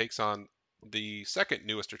After takes on the second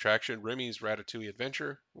newest attraction, Remy's Ratatouille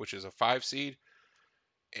Adventure, which is a five seed.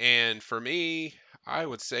 And for me, I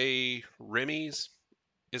would say Remy's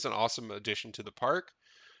is an awesome addition to the park,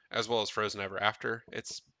 as well as Frozen Ever After.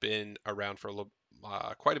 It's been around for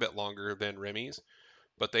quite a bit longer than Remy's,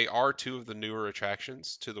 but they are two of the newer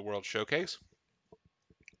attractions to the World Showcase.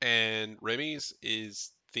 And Remy's is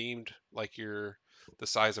themed like you're the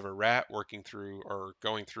size of a rat working through or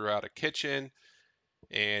going throughout a kitchen,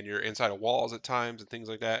 and you're inside of walls at times and things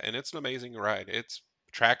like that. And it's an amazing ride. It's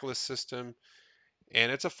a trackless system,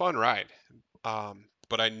 and it's a fun ride.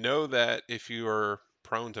 But I know that if you are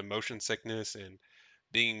prone to motion sickness and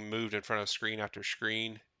being moved in front of screen after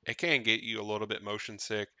screen, it can get you a little bit motion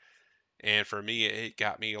sick. And for me, it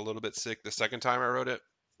got me a little bit sick the second time I rode it.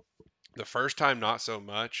 The first time, not so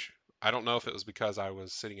much. I don't know if it was because I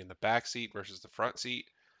was sitting in the back seat versus the front seat.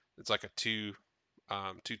 It's like a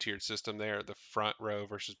two-tiered system there, the front row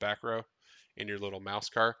versus back row in your little mouse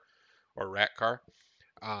car or rat car.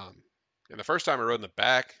 Um, and the first time I rode in the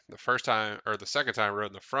back, the second time I rode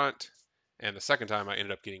in the front, and the second time I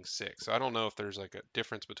ended up getting sick. So I don't know if there's like a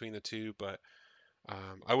difference between the two, but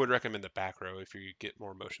I would recommend the back row if you get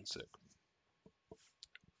more motion sick.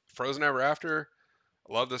 Frozen Ever After,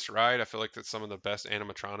 I love this ride. I feel like that's some of the best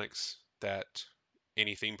animatronics that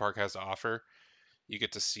any theme park has to offer. You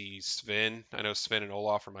get to see Sven. I know Sven and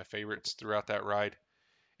Olaf are my favorites throughout that ride,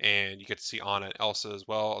 and you get to see Anna and Elsa as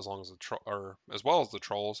well, as well as the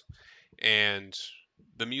trolls. And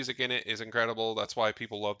the music in it is incredible. That's why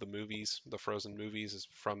people love the movies. The Frozen movies is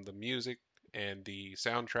from the music and the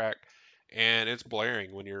soundtrack, and it's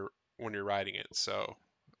blaring when you're riding it. So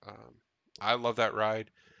um, I love that ride.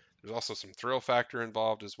 There's also some thrill factor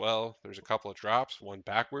involved as well. There's a couple of drops, one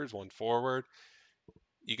backwards, one forward.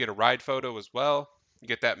 You get a ride photo as well. You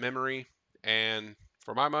get that memory. And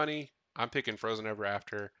for my money, I'm picking Frozen Ever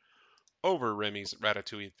After over Remy's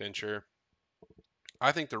Ratatouille Adventure.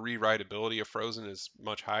 I think the rewritability of Frozen is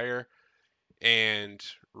much higher. And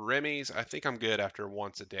Remy's, I think I'm good after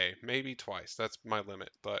once a day, maybe twice. That's my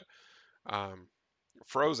limit. But um,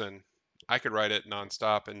 Frozen, I could ride it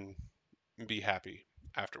nonstop and be happy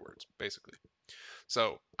afterwards, basically.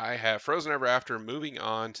 So I have Frozen Ever After moving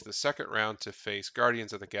on to the second round to face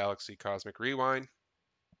Guardians of the Galaxy Cosmic Rewind.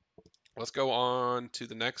 Let's go on to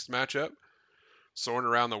the next matchup. Soaring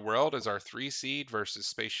Around the World is our 3 seed versus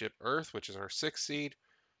Spaceship Earth, which is our 6 seed.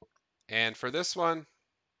 And for this one,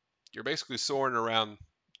 you're basically soaring around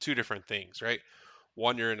two different things, right?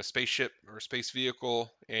 One, you're in a spaceship or a space vehicle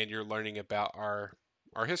and you're learning about our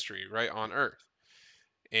history, right, on Earth.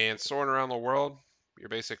 And soaring around the world, you're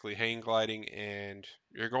basically hang gliding and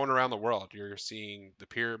you're going around the world. You're seeing the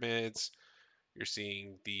pyramids, you're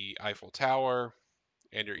seeing the Eiffel Tower,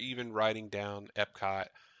 and you're even riding down Epcot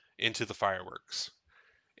into the fireworks.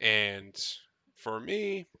 And for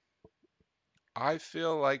me, I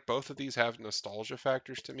feel like both of these have nostalgia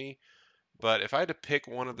factors to me. But if I had to pick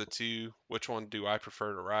one of the two, which one do I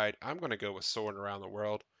prefer to ride? I'm going to go with Soaring Around the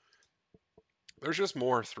World. There's just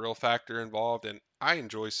more thrill factor involved, and I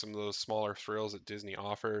enjoy some of those smaller thrills that Disney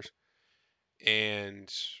offers.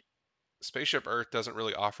 And Spaceship Earth doesn't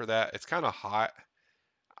really offer that. It's kind of hot.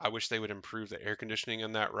 I wish they would improve the air conditioning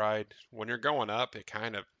in that ride. When you're going up, it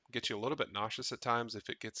kind of gets you a little bit nauseous at times if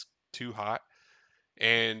it gets too hot.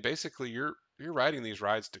 And basically, you're riding these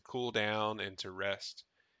rides to cool down and to rest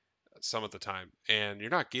some of the time, and you're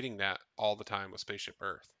not getting that all the time with Spaceship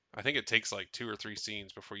Earth. I think it takes like 2 or 3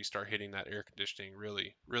 scenes before you start hitting that air conditioning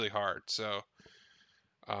really, really hard. So,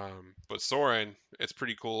 but Soarin', it's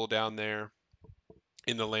pretty cool down there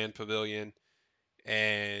in the land pavilion,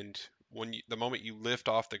 and the moment you lift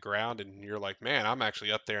off the ground and you're like, man, I'm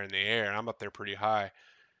actually up there in the air and I'm up there pretty high.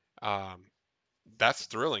 Um, that's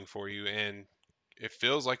thrilling for you, and it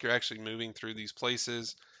feels like you're actually moving through these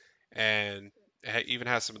places, and it even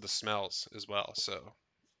has some of the smells as well. So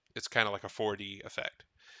it's kind of like a 4D effect.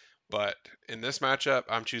 But in this matchup,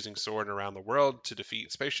 I'm choosing Soarin' Around the World to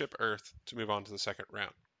defeat Spaceship Earth to move on to the second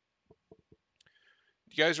round.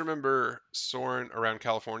 Do you guys remember Soarin' Around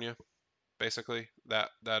California? Basically, that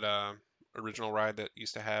original ride that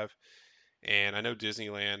used to have, and I know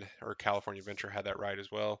Disneyland or California Adventure had that ride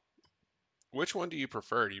as well. Which one do you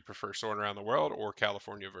prefer? Do you prefer Soarin' Around the World or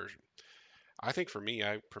California version? I think for me,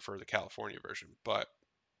 I prefer the California version, but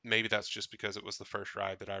maybe that's just because it was the first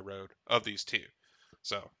ride that I rode of these two.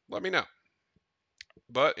 So let me know.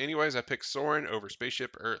 But anyways, I picked Soarin' over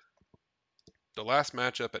Spaceship Earth. The last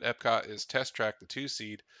matchup at Epcot is Test Track, the 2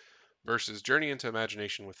 seed, versus Journey into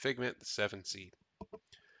Imagination with Figment, the 7 seed.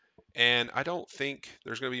 And I don't think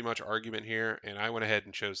there's going to be much argument here, and I went ahead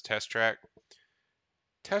and chose Test Track.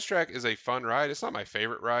 Test Track is a fun ride. It's not my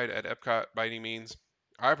favorite ride at Epcot by any means.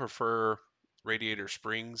 I prefer Radiator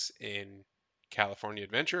Springs in California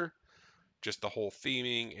Adventure, just the whole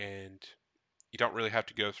theming, and you don't really have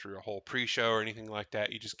to go through a whole pre-show or anything like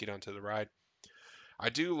that. You just get onto the ride. I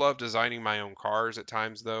do love designing my own cars at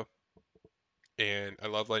times though, and I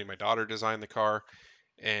love letting my daughter design the car,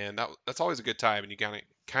 and that's always a good time, and you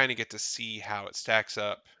kind of get to see how it stacks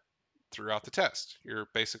up throughout the test. You're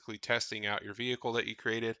basically testing out your vehicle that you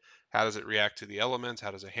created. How does it react to the elements?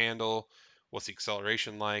 How does it handle? What's the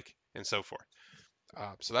acceleration like? And so forth.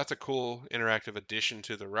 So that's a cool interactive addition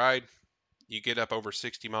to the ride. You get up over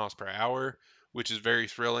 60 miles per hour, which is very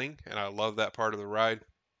thrilling, and I love that part of the ride.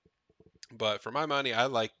 But for my money, I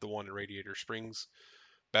like the one in Radiator Springs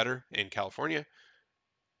better in California.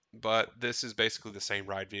 But this is basically the same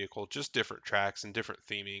ride vehicle, just different tracks and different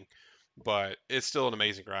theming. But it's still an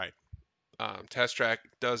amazing ride. Test Track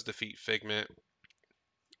does defeat Figment.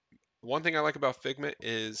 One thing I like about Figment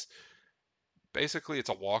is basically it's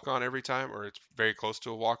a walk on every time, or it's very close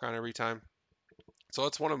to a walk on every time. So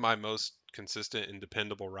it's one of my most consistent and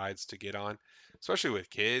dependable rides to get on, especially with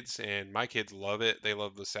kids. And my kids love it. They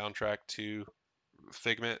love the soundtrack to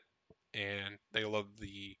Figment, and they love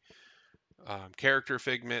the character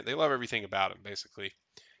Figment. They love everything about him, basically.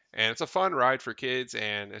 And it's a fun ride for kids,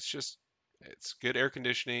 and it's good air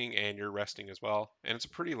conditioning, and you're resting as well. And it's a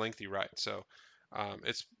pretty lengthy ride, so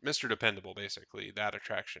it's Mr. Dependable, basically, that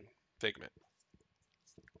attraction, Figment.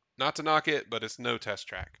 Not to knock it, but it's no Test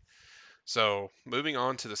Track. So moving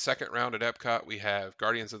on to the second round at Epcot, we have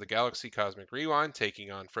Guardians of the Galaxy Cosmic Rewind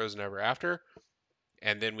taking on Frozen Ever After,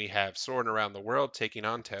 and then we have Soarin' Around the World taking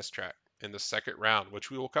on Test Track in the second round,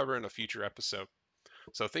 which we will cover in a future episode.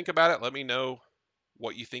 So think about it. Let me know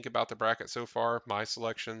what you think about the bracket so far, my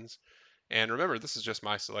selections. And remember, this is just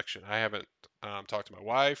my selection. I haven't talked to my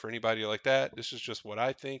wife or anybody like that. This is just what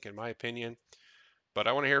I think and my opinion. But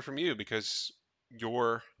I want to hear from you because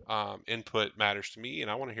your input matters to me, and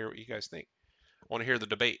I want to hear what you guys think. I want to hear the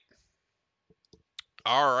debate.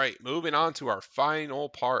 All right, moving on to our final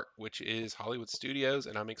part, which is Hollywood Studios,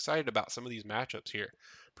 and I'm excited about some of these matchups here.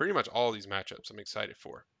 Pretty much all these matchups I'm excited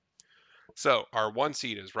for. So, our 1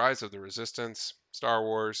 seed is Rise of the Resistance, Star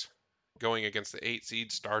Wars, going against the 8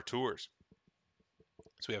 seed Star Tours.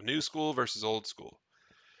 So, we have New School versus Old School.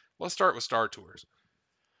 Let's start with Star Tours.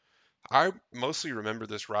 I mostly remember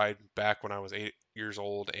this ride back when I was 8 years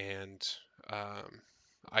old, and um,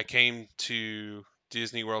 I came to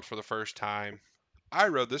Disney World for the first time. I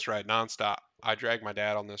rode this ride nonstop. I dragged my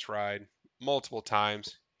dad on this ride multiple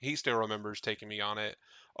times. He still remembers taking me on it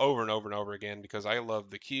over and over and over again because I love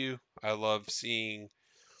the queue. I love seeing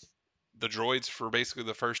the droids for basically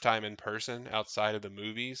the first time in person outside of the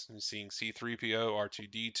movies. And seeing C3PO,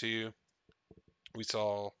 R2D2. We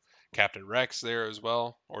saw Captain Rex there as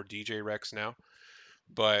well, or DJ Rex now.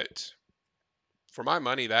 But for my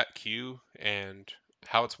money, that queue and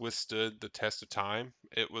how it's withstood the test of time,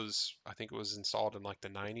 I think it was installed in like the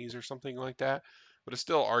 90s or something like that, but it's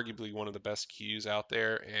still arguably one of the best queues out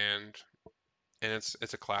there, and it's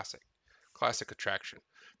a classic attraction.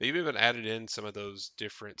 They've even added in some of those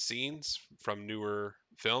different scenes from newer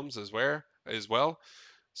films as well.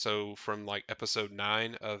 So from like episode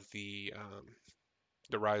 9 of the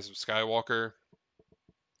Rise of Skywalker,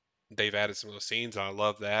 they've added some of those scenes, and I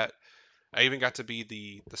love that. I even got to be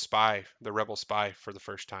the spy, the rebel spy for the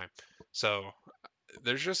first time. So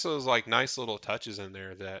there's just those like nice little touches in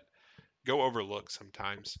there that go overlooked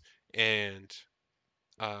sometimes. And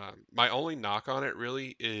my only knock on it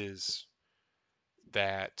really is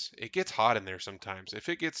that it gets hot in there sometimes. If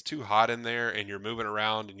it gets too hot in there and you're moving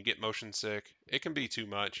around and you get motion sick, it can be too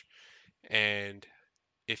much. And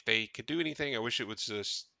if they could do anything, I wish it was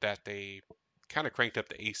just that they kind of cranked up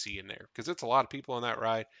the AC in there because it's a lot of people on that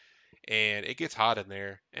ride and it gets hot in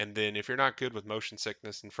there. And then if you're not good with motion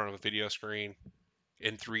sickness in front of a video screen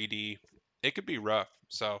in 3D, it could be rough.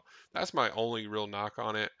 So that's my only real knock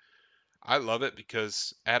on it. I love it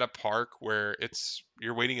because at a park where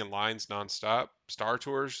you're waiting in lines nonstop, Star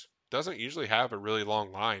Tours doesn't usually have a really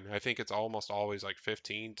long line. I think it's almost always like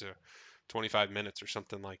 15 to 25 minutes or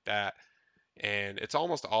something like that. And it's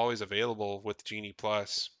almost always available with Genie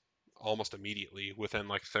Plus almost immediately within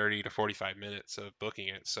like 30 to 45 minutes of booking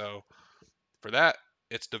it. So for that,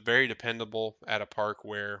 it's very dependable at a park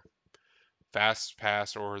where Fast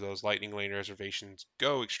Pass or those Lightning Lane reservations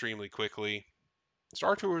go extremely quickly.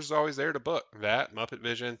 Star Tours is always there to book. That, Muppet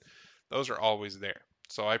Vision, those are always there.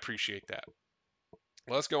 So I appreciate that.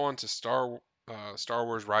 Let's go on to Star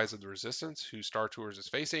Wars Rise of the Resistance, who Star Tours is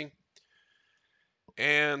facing.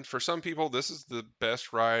 And for some people, this is the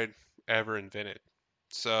best ride ever invented.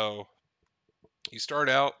 So you start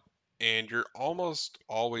out and you're almost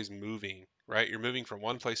always moving, right? You're moving from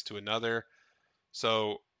one place to another.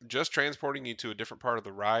 So just transporting you to a different part of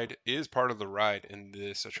the ride is part of the ride in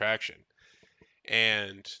this attraction.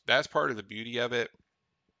 And that's part of the beauty of it.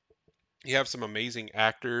 You have some amazing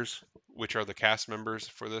actors, which are the cast members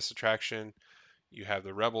for this attraction. You have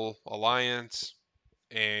the Rebel Alliance,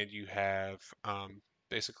 and you have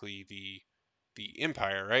basically the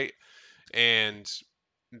Empire, right? And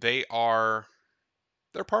they are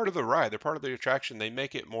they're part of the ride. They're part of the attraction. They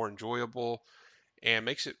make it more enjoyable and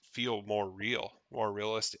makes it feel more real, more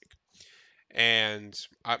realistic. And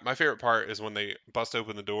my favorite part is when they bust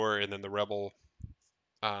open the door and then the Rebel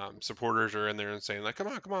supporters are in there and saying like, come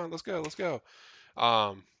on, let's go."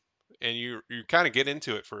 Um, and you kind of get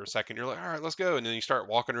into it for a second. You're like, "All right, let's go," and then you start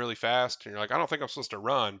walking really fast, and you're like, "I don't think I'm supposed to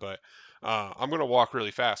run, but I'm gonna walk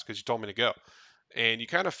really fast because you told me to go." And you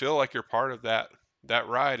kind of feel like you're part of that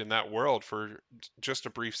ride and that world for just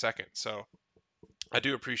a brief second. So I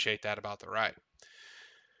do appreciate that about the ride.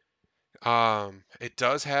 It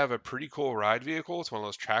does have a pretty cool ride vehicle. It's one of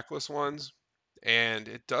those trackless ones, and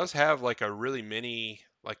it does have like a really mini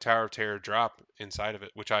like Tower of Terror drop inside of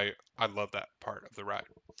it, which I love that part of the ride.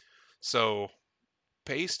 So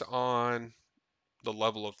based on the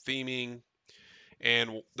level of theming,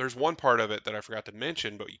 and there's one part of it that I forgot to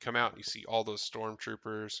mention, but you come out and you see all those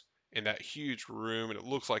stormtroopers in that huge room, and it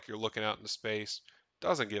looks like you're looking out into space.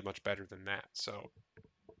 Doesn't get much better than that. So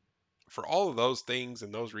for all of those things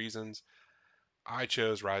and those reasons, I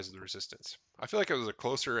chose Rise of the Resistance. I feel like it was a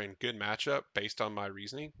closer and good matchup based on my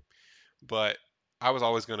reasoning, but I was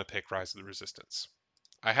always going to pick Rise of the Resistance.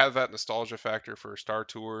 I have that nostalgia factor for Star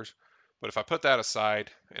Tours, But if I put that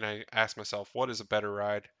aside and I ask myself, what is a better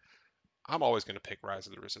ride? I'm always going to pick Rise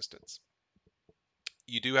of the Resistance.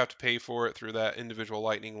 You do have to pay for it through that individual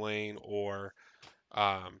lightning lane,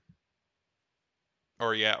 um,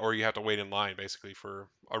 or yeah, or you have to wait in line basically for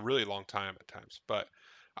a really long time at times. But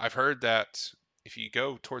I've heard that if you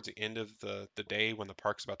go towards the end of the day when the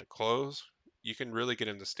park's about to close, you can really get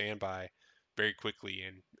into standby very quickly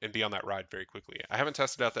and be on that ride very quickly. I haven't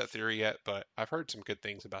tested out that theory yet, but I've heard some good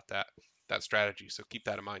things about that strategy, so keep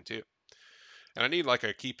that in mind too. And I need like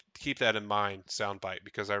a keep that in mind soundbite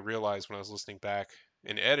because I realized when I was listening back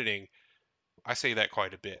in editing, I say that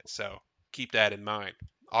quite a bit. So keep that in mind.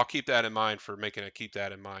 I'll keep that in mind for making a keep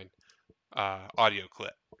that in mind audio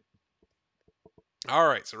clip. All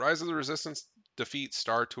right, so Rise of the Resistance defeats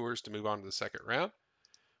Star Tours to move on to the second round.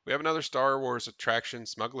 We have another Star Wars attraction,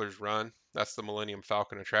 Smuggler's Run. That's the Millennium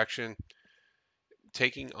Falcon attraction,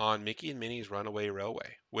 taking on Mickey and Minnie's Runaway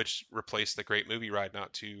Railway, which replaced the Great Movie Ride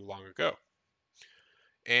not too long ago.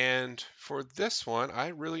 And for this one, I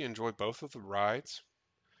really enjoy both of the rides.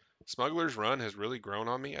 Smuggler's Run has really grown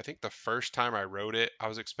on me. I think the first time I rode it, I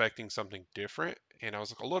was expecting something different, and I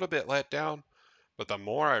was a little bit let down. But the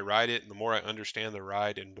more I ride it and the more I understand the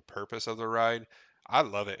ride and the purpose of the ride, I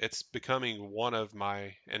love it. It's becoming one of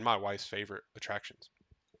my and my wife's favorite attractions.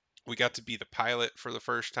 We got to be the pilot for the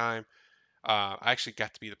first time. I actually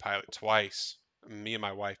got to be the pilot twice. Me and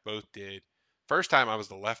my wife both did. First time I was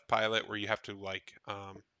the left pilot, where you have to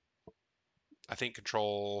I think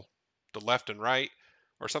control the left and right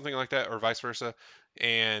or something like that, or vice versa.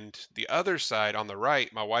 And the other side on the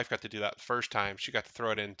right, my wife got to do that the first time. She got to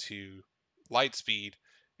throw it into light speed,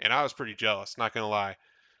 and I was pretty jealous, not gonna lie.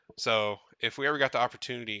 So if we ever got the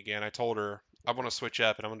opportunity again, I told her I want to switch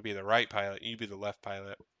up and I'm going to be the right pilot, you be the left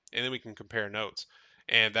pilot, and then we can compare notes.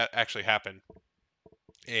 And that actually happened.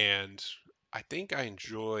 And I think I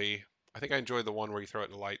enjoy I think I enjoy the one where you throw it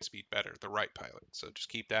into light speed better, the right pilot. So just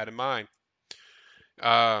keep that in mind.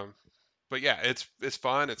 Um, but yeah, it's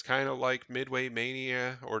fun. It's kind of like Midway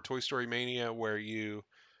Mania or Toy Story Mania, where you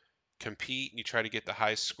compete and you try to get the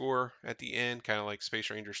highest score at the end, kind of like Space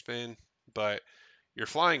Ranger Spin. But you're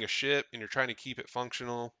flying a ship and you're trying to keep it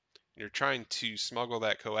functional. You're trying to smuggle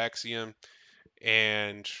that coaxium,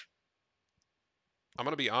 and I'm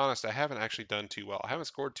gonna be honest, I haven't actually done too well. I haven't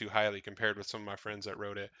scored too highly compared with some of my friends that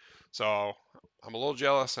rode it. So I'm a little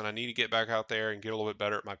jealous, and I need to get back out there and get a little bit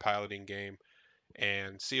better at my piloting game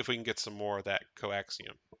and see if we can get some more of that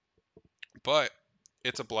coaxium. But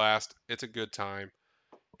it's a blast. It's a good time.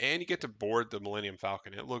 And you get to board the Millennium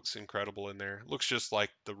Falcon. It looks incredible in there. It looks just like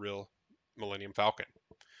the real Millennium Falcon.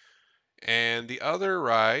 And the other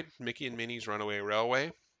ride, Mickey and Minnie's Runaway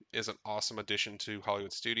Railway, is an awesome addition to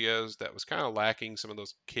Hollywood Studios that was kind of lacking some of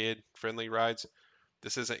those kid-friendly rides.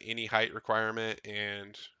 This isn't any height requirement,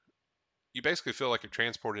 and you basically feel like you're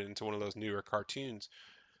transported into one of those newer cartoons,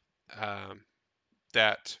 um,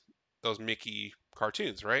 that those Mickey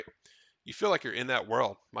cartoons, right? You feel like you're in that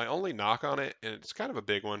world. My only knock on it, and it's kind of a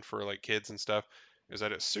big one for like kids and stuff, is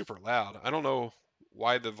that it's super loud. I don't know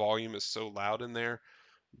why the volume is so loud in there,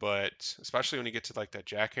 but especially when you get to like that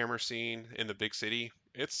jackhammer scene in the big city,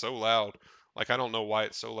 it's so loud. Like I don't know why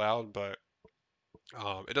it's so loud, but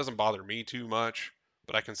it doesn't bother me too much.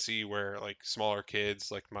 But I can see where like smaller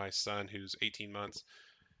kids, like my son who's 18 months,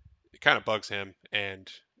 it kind of bugs him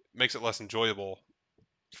and makes it less enjoyable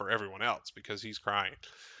for everyone else because he's crying.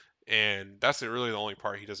 And that's really the only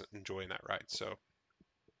part he doesn't enjoy in that ride. So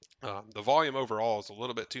the volume overall is a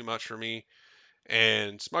little bit too much for me.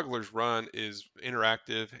 And Smuggler's Run is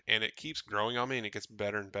interactive and it keeps growing on me and it gets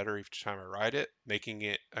better and better each time I ride it, making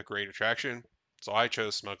it a great attraction. So I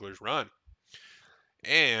chose Smuggler's Run.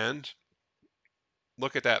 And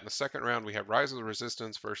look at that. In the second round, we have Rise of the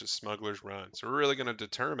Resistance versus Smuggler's Run. So we're really going to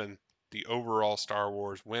determine the overall Star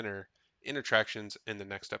Wars winner in attractions in the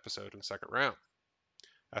next episode in the second round.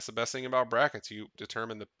 That's the best thing about brackets. You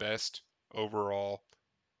determine the best overall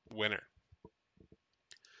winner.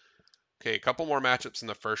 Okay, a couple more matchups in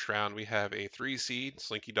the first round. We have a 3 seed,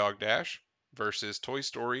 Slinky Dog Dash, versus Toy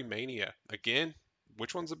Story Mania. Again,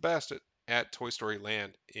 which one's the best at Toy Story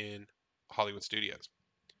Land in Hollywood Studios?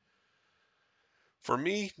 For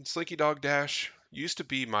me, Slinky Dog Dash used to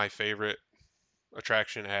be my favorite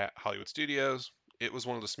attraction at Hollywood Studios. It was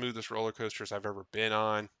one of the smoothest roller coasters I've ever been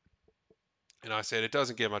on. And I said it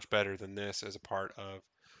doesn't get much better than this as a part of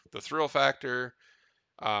the thrill factor.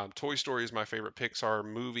 Toy Story is my favorite Pixar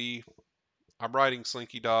movie. I'm riding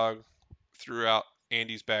Slinky Dog throughout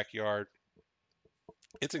Andy's backyard.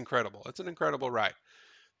 It's incredible. It's an incredible ride.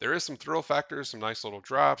 There is some thrill factors, some nice little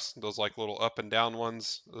drops, those like little up and down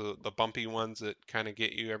ones, the bumpy ones that kind of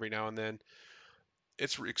get you every now and then.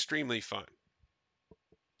 it's extremely fun.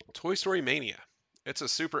 Toy Story Mania. It's a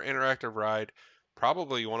super interactive ride,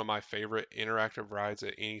 probably one of my favorite interactive rides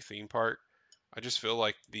at any theme park. I just feel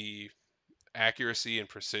like the accuracy and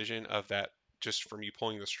precision of that, just from you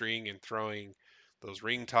pulling the string and throwing those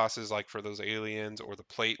ring tosses like for those aliens, or the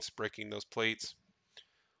plates, breaking those plates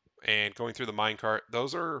and going through the minecart.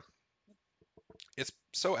 Those are, it's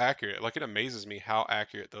so accurate. Like, it amazes me how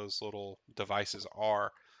accurate those little devices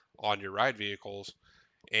are on your ride vehicles,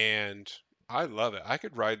 and I love it. I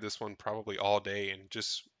could ride this one probably all day and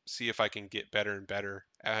just see if I can get better and better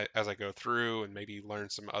as I go through, and maybe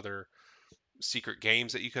learn some other secret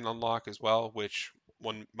games that you can unlock as well, which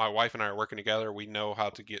when my wife and I are working together, we know how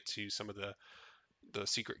to get to some of the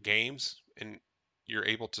secret games, and you're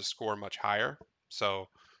able to score much higher. So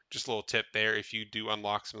just a little tip there: if you do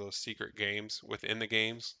unlock some of those secret games within the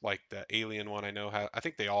games, like the alien one, I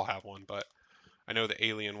think they all have one, but I know the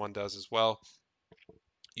alien one does as well.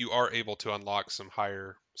 You are able to unlock some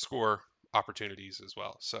higher score opportunities as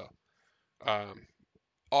well. So um,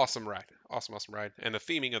 awesome ride, awesome ride, and the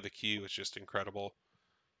theming of the queue is just incredible.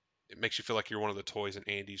 It makes you feel like you're one of the toys in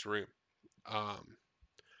Andy's room. Um,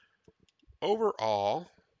 Overall,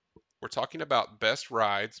 we're talking about best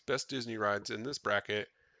rides, best Disney rides in this bracket.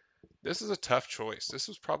 This is a tough choice. This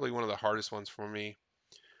was probably one of the hardest ones for me,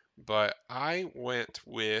 but I went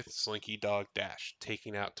with Slinky Dog Dash,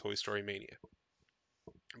 taking out Toy Story Mania.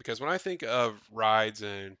 Because when I think of rides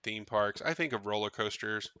and theme parks, I think of roller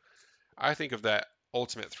coasters. I think of that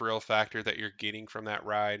ultimate thrill factor that you're getting from that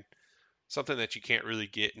ride, something that you can't really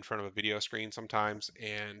get in front of a video screen sometimes,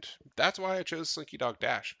 and that's why I chose Slinky Dog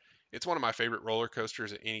Dash. It's one of my favorite roller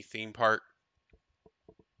coasters at any theme park.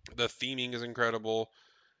 The theming is incredible.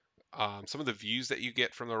 Some of the views that you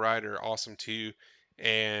get from the ride are awesome too,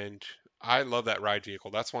 and I love that ride vehicle.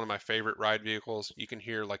 That's one of my favorite ride vehicles. You can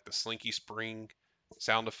hear like the slinky spring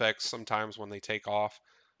sound effects sometimes when they take off,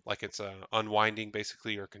 like it's unwinding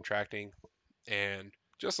basically, or contracting, and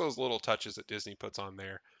just those little touches that Disney puts on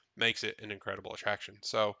there makes it an incredible attraction.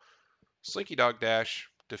 So Slinky Dog Dash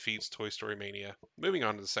defeats Toy Story Mania. Moving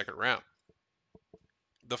on to the second round.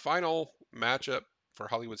 The final matchup for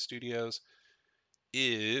Hollywood Studios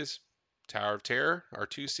is Tower of Terror, our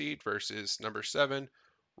 2 seed, versus number 7,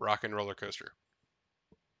 Rock and Roller Coaster.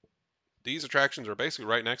 These attractions are basically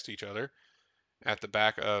right next to each other at the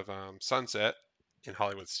back of Sunset in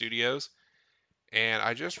Hollywood Studios. And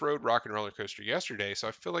I just rode Rock and Roller Coaster yesterday, so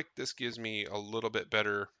I feel like this gives me a little bit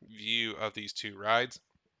better view of these two rides.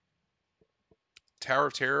 Tower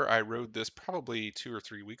of Terror, I rode this probably 2 or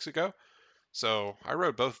 3 weeks ago, so I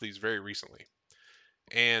rode both of these very recently.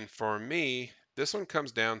 And for me, this one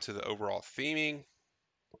comes down to the overall theming,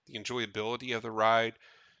 the enjoyability of the ride,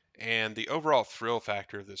 and the overall thrill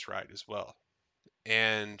factor of this ride as well.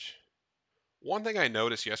 And one thing I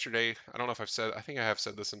noticed yesterday, I don't know if I think I have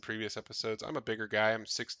said this in previous episodes. I'm a bigger guy. I'm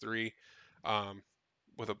 6'3", um,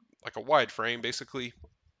 with a wide frame basically.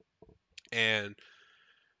 And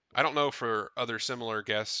I don't know for other similar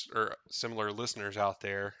guests or similar listeners out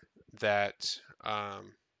there that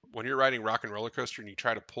when you're riding Rock and Roller Coaster and you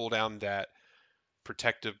try to pull down that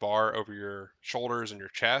protective bar over your shoulders and your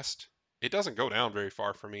chest, it doesn't go down very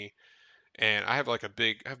far for me. And I have I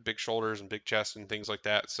have big shoulders and big chest and things like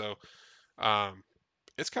that. So um,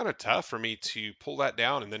 it's kind of tough for me to pull that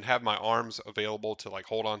down and then have my arms available to like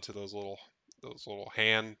hold on to those little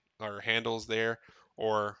hand or handles there.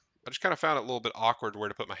 Or I just kind of found it a little bit awkward where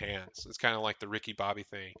to put my hands. It's kind of like the Ricky Bobby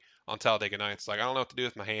thing on Talladega Nights. Like, I don't know what to do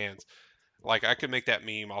with my hands. Like, I could make that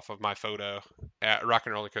meme off of my photo at Rock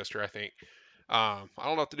and Roller Coaster, I think. I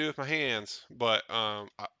don't know what to do with my hands, but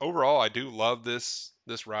overall, I do love this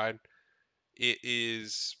ride.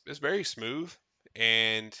 It's very smooth,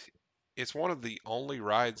 and it's one of the only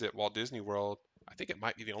rides at Walt Disney World. I think it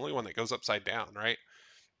might be the only one that goes upside down, right?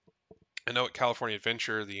 I know at California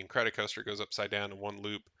Adventure, the Incredicoaster goes upside down in one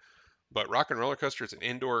loop, but Rock and Roller Coaster is an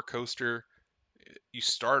indoor coaster. You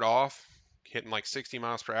start off hitting like 60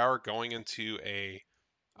 miles per hour, going into a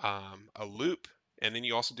loop, and then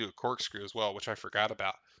you also do a corkscrew as well, which I forgot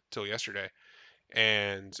about till yesterday.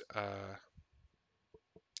 And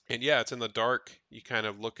and yeah, it's in the dark. You kind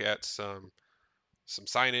of look at some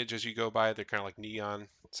signage as you go by. They're kind of like neon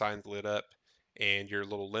signs lit up, and your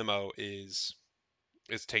little limo is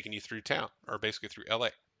taking you through town, or basically through LA.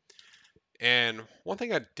 And one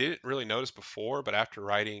thing I didn't really notice before, but after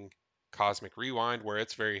writing Cosmic Rewind, where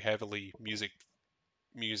it's very heavily music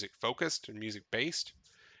focused and music based,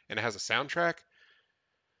 and it has a soundtrack,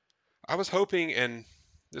 I was hoping, and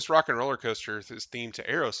this Rock and Roller Coaster is themed to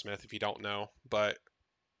Aerosmith, if you don't know, but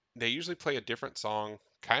they usually play a different song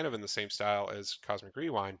kind of in the same style as Cosmic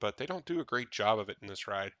Rewind, but they don't do a great job of it in this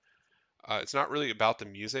ride. It's not really about the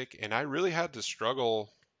music, and I really had to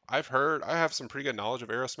struggle. I have some pretty good knowledge of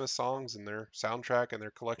Aerosmith songs and their soundtrack and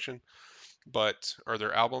their collection, or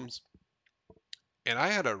their albums, and I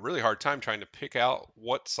had a really hard time trying to pick out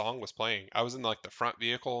what song was playing. I was in like the front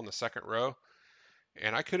vehicle in the second row,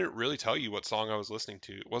 and I couldn't really tell you what song I was listening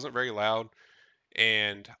to. It wasn't very loud,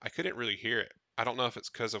 and I couldn't really hear it. I don't know if it's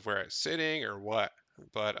because of where I was sitting or what,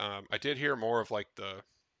 but I did hear more of like the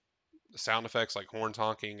sound effects, like horns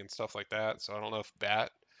honking and stuff like that. So I don't know if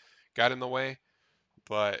that got in the way,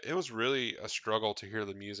 but it was really a struggle to hear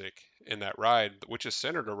the music in that ride, which is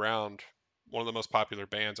centered around one of the most popular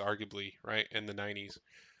bands, arguably, right, in the 90s,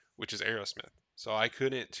 which is Aerosmith. So I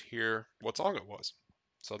couldn't hear what song it was.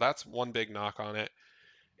 So that's one big knock on it.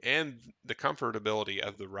 And the comfortability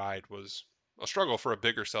of the ride was a struggle for a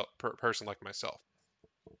bigger person like myself.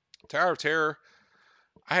 Tower of Terror,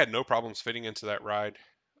 I had no problems fitting into that ride.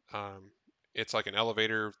 Um, it's like an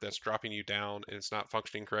elevator that's dropping you down and it's not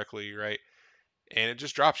functioning correctly, right? And it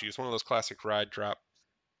just drops you. It's one of those classic ride drop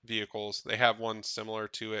vehicles. They have one similar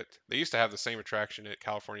to it. They used to have the same attraction at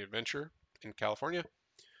California Adventure in California,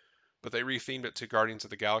 but they rethemed it to Guardians of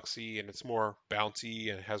the Galaxy and it's more bouncy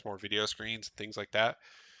and it has more video screens and things like that.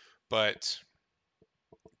 But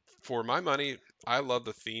for my money, I love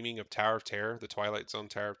the theming of Tower of Terror, the Twilight Zone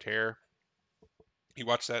Tower of Terror. You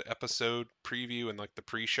watch that episode preview and like the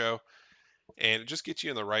pre-show, and it just gets you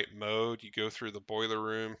in the right mode. You go through the boiler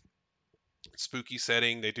room, spooky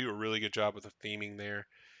setting. They do a really good job with the theming there,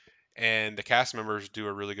 and the cast members do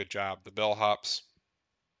a really good job. The bellhops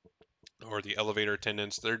or the elevator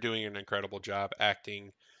attendants, they're doing an incredible job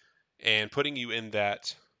acting and putting you in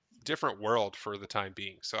that different world for the time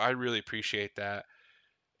being. So I really appreciate that.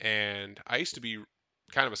 And I used to be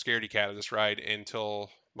kind of a scaredy cat of this ride until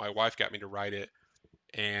my wife got me to ride it.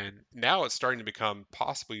 And now it's starting to become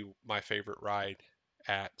possibly my favorite ride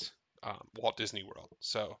at Walt Disney World.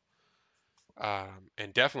 So,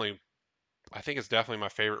 and definitely, I think it's definitely my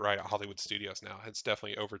favorite ride at Hollywood Studios now. It's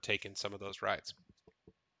definitely overtaken some of those rides.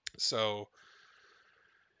 So,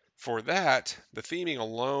 for that, the theming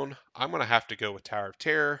alone, I'm going to have to go with Tower of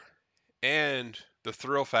Terror. And the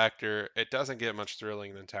thrill factor, it doesn't get much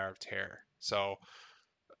thrilling than Tower of Terror. So,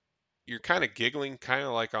 you're kind of giggling, kind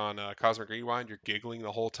of like on Cosmic Rewind, you're giggling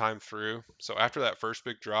the whole time through. So after that first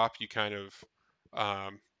big drop, you kind of,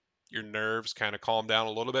 your nerves kind of calm down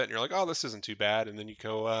a little bit, and you're like, oh, this isn't too bad. And then you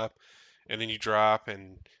go up, and then you drop,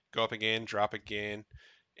 and go up again, drop again.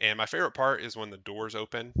 And my favorite part is when the doors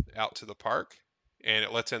open out to the park, and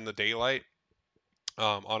it lets in the daylight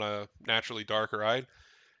on a naturally dark ride,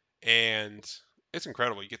 and it's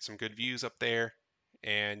incredible. You get some good views up there,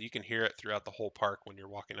 and you can hear it throughout the whole park when you're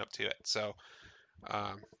walking up to it. So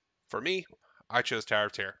um, for me, I chose Tower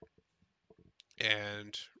of Terror.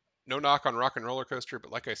 And no knock on Rock and Roller Coaster,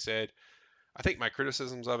 but like I said, I think my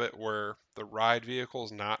criticisms of it were the ride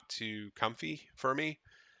vehicle's not too comfy for me,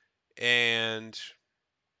 and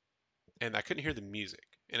I couldn't hear the music,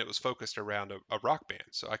 and it was focused around a rock band,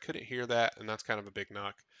 so I couldn't hear that, and that's kind of a big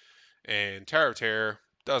knock. And Tower of Terror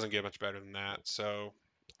doesn't get much better than that, so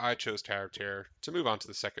I chose Tower of Terror to move on to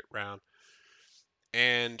the second round.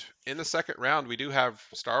 And in the second round, we do have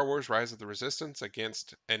Star Wars Rise of the Resistance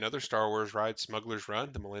against another Star Wars ride, Smuggler's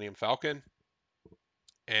Run, the Millennium Falcon.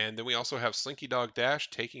 And then we also have Slinky Dog Dash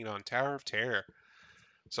taking on Tower of Terror.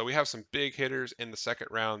 So we have some big hitters in the second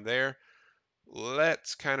round there.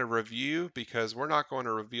 Let's kind of review because we're not going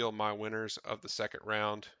to reveal my winners of the second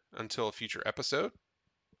round until a future episode.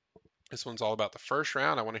 This one's all about the first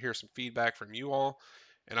round. I want to hear some feedback from you all.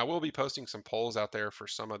 And I will be posting some polls out there for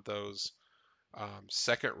some of those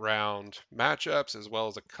second round matchups, as well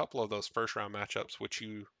as a couple of those first round matchups, which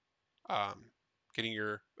you um, getting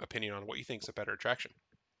your opinion on what you think is a better attraction.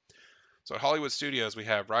 So at Hollywood Studios, we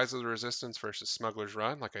have Rise of the Resistance versus Smuggler's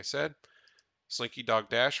Run, like I said. Slinky Dog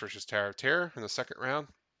Dash versus Tower of Terror in the second round.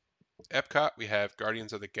 Epcot, we have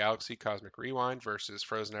Guardians of the Galaxy Cosmic Rewind versus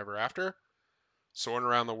Frozen Ever After. Soaring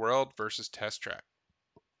Around the World versus Test Track.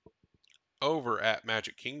 Over at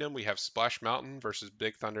Magic Kingdom, we have Splash Mountain versus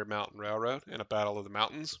Big Thunder Mountain Railroad in a battle of the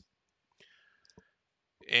mountains.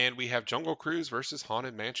 And we have Jungle Cruise versus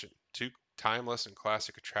Haunted Mansion, two timeless and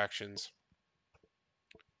classic attractions.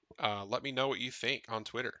 Let me know what you think on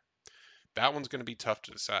Twitter. That one's going to be tough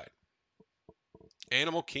to decide.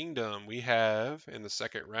 Animal Kingdom, we have in the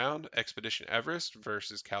second round Expedition Everest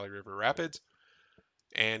versus Kali River Rapids,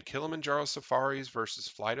 and Kilimanjaro Safaris versus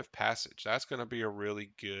Flight of Passage. That's going to be a really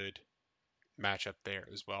good matchup there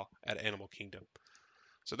as well at Animal Kingdom.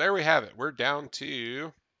 So there we have it. We're down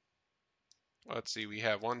to Let's see, we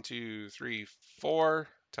have 1, 2, 3, 4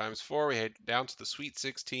 times 4. We head down to the Sweet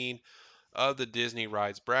 16 of the Disney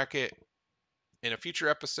Rides bracket. In a future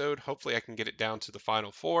episode, hopefully I can get it down to the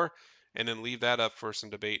final 4 and then leave that up for some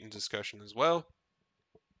debate and discussion as well.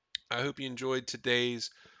 I hope you enjoyed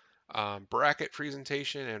today's bracket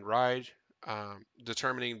presentation and ride,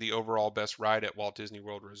 determining the overall best ride at Walt Disney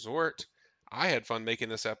World Resort. I had fun making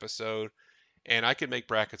this episode, and I could make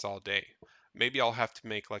brackets all day. Maybe I'll have to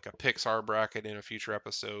make like a Pixar bracket in a future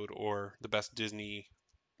episode, or the best Disney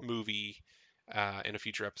movie in a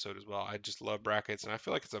future episode as well. I just love brackets, and I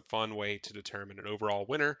feel like it's a fun way to determine an overall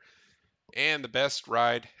winner and the best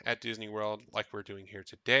ride at Disney World, like we're doing here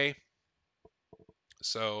today.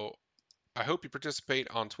 So I hope you participate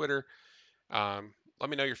on Twitter. Let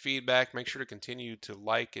me know your feedback. Make sure to continue to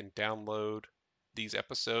like and download these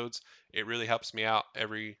episodes. It really helps me out.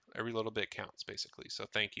 Every little bit counts, basically. So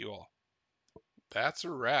thank you all. That's a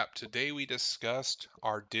wrap. Today we discussed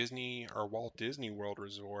our Walt Disney World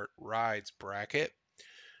Resort rides bracket.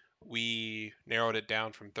 We narrowed it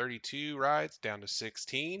down from 32 rides down to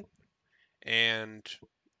 16. And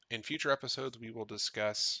in future episodes, we will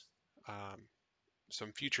discuss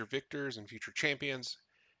some future victors and future champions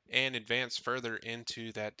and advance further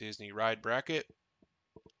into that Disney ride bracket.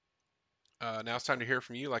 Now it's time to hear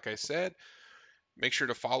from you, like I said. Make sure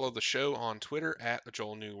to follow the show on Twitter at A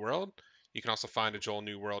Joel New World. You can also find A Joel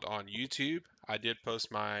New World on YouTube. I did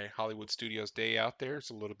post my Hollywood Studios day out there. It's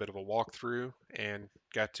a little bit of a walkthrough and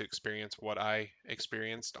got to experience what I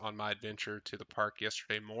experienced on my adventure to the park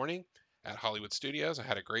yesterday morning at Hollywood Studios. I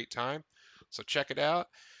had a great time. So check it out.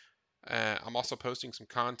 I'm also posting some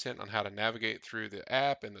content on how to navigate through the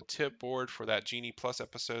app and the tip board for that Genie Plus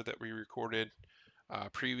episode that we recorded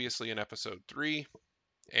previously in episode 3.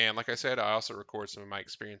 And like I said, I also record some of my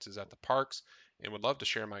experiences at the parks and would love to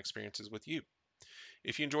share my experiences with you.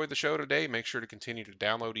 If you enjoyed the show today, make sure to continue to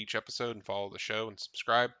download each episode and follow the show and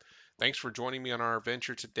subscribe. Thanks for joining me on our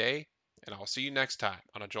adventure today, and I'll see you next time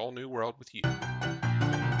on A Joel New World with you.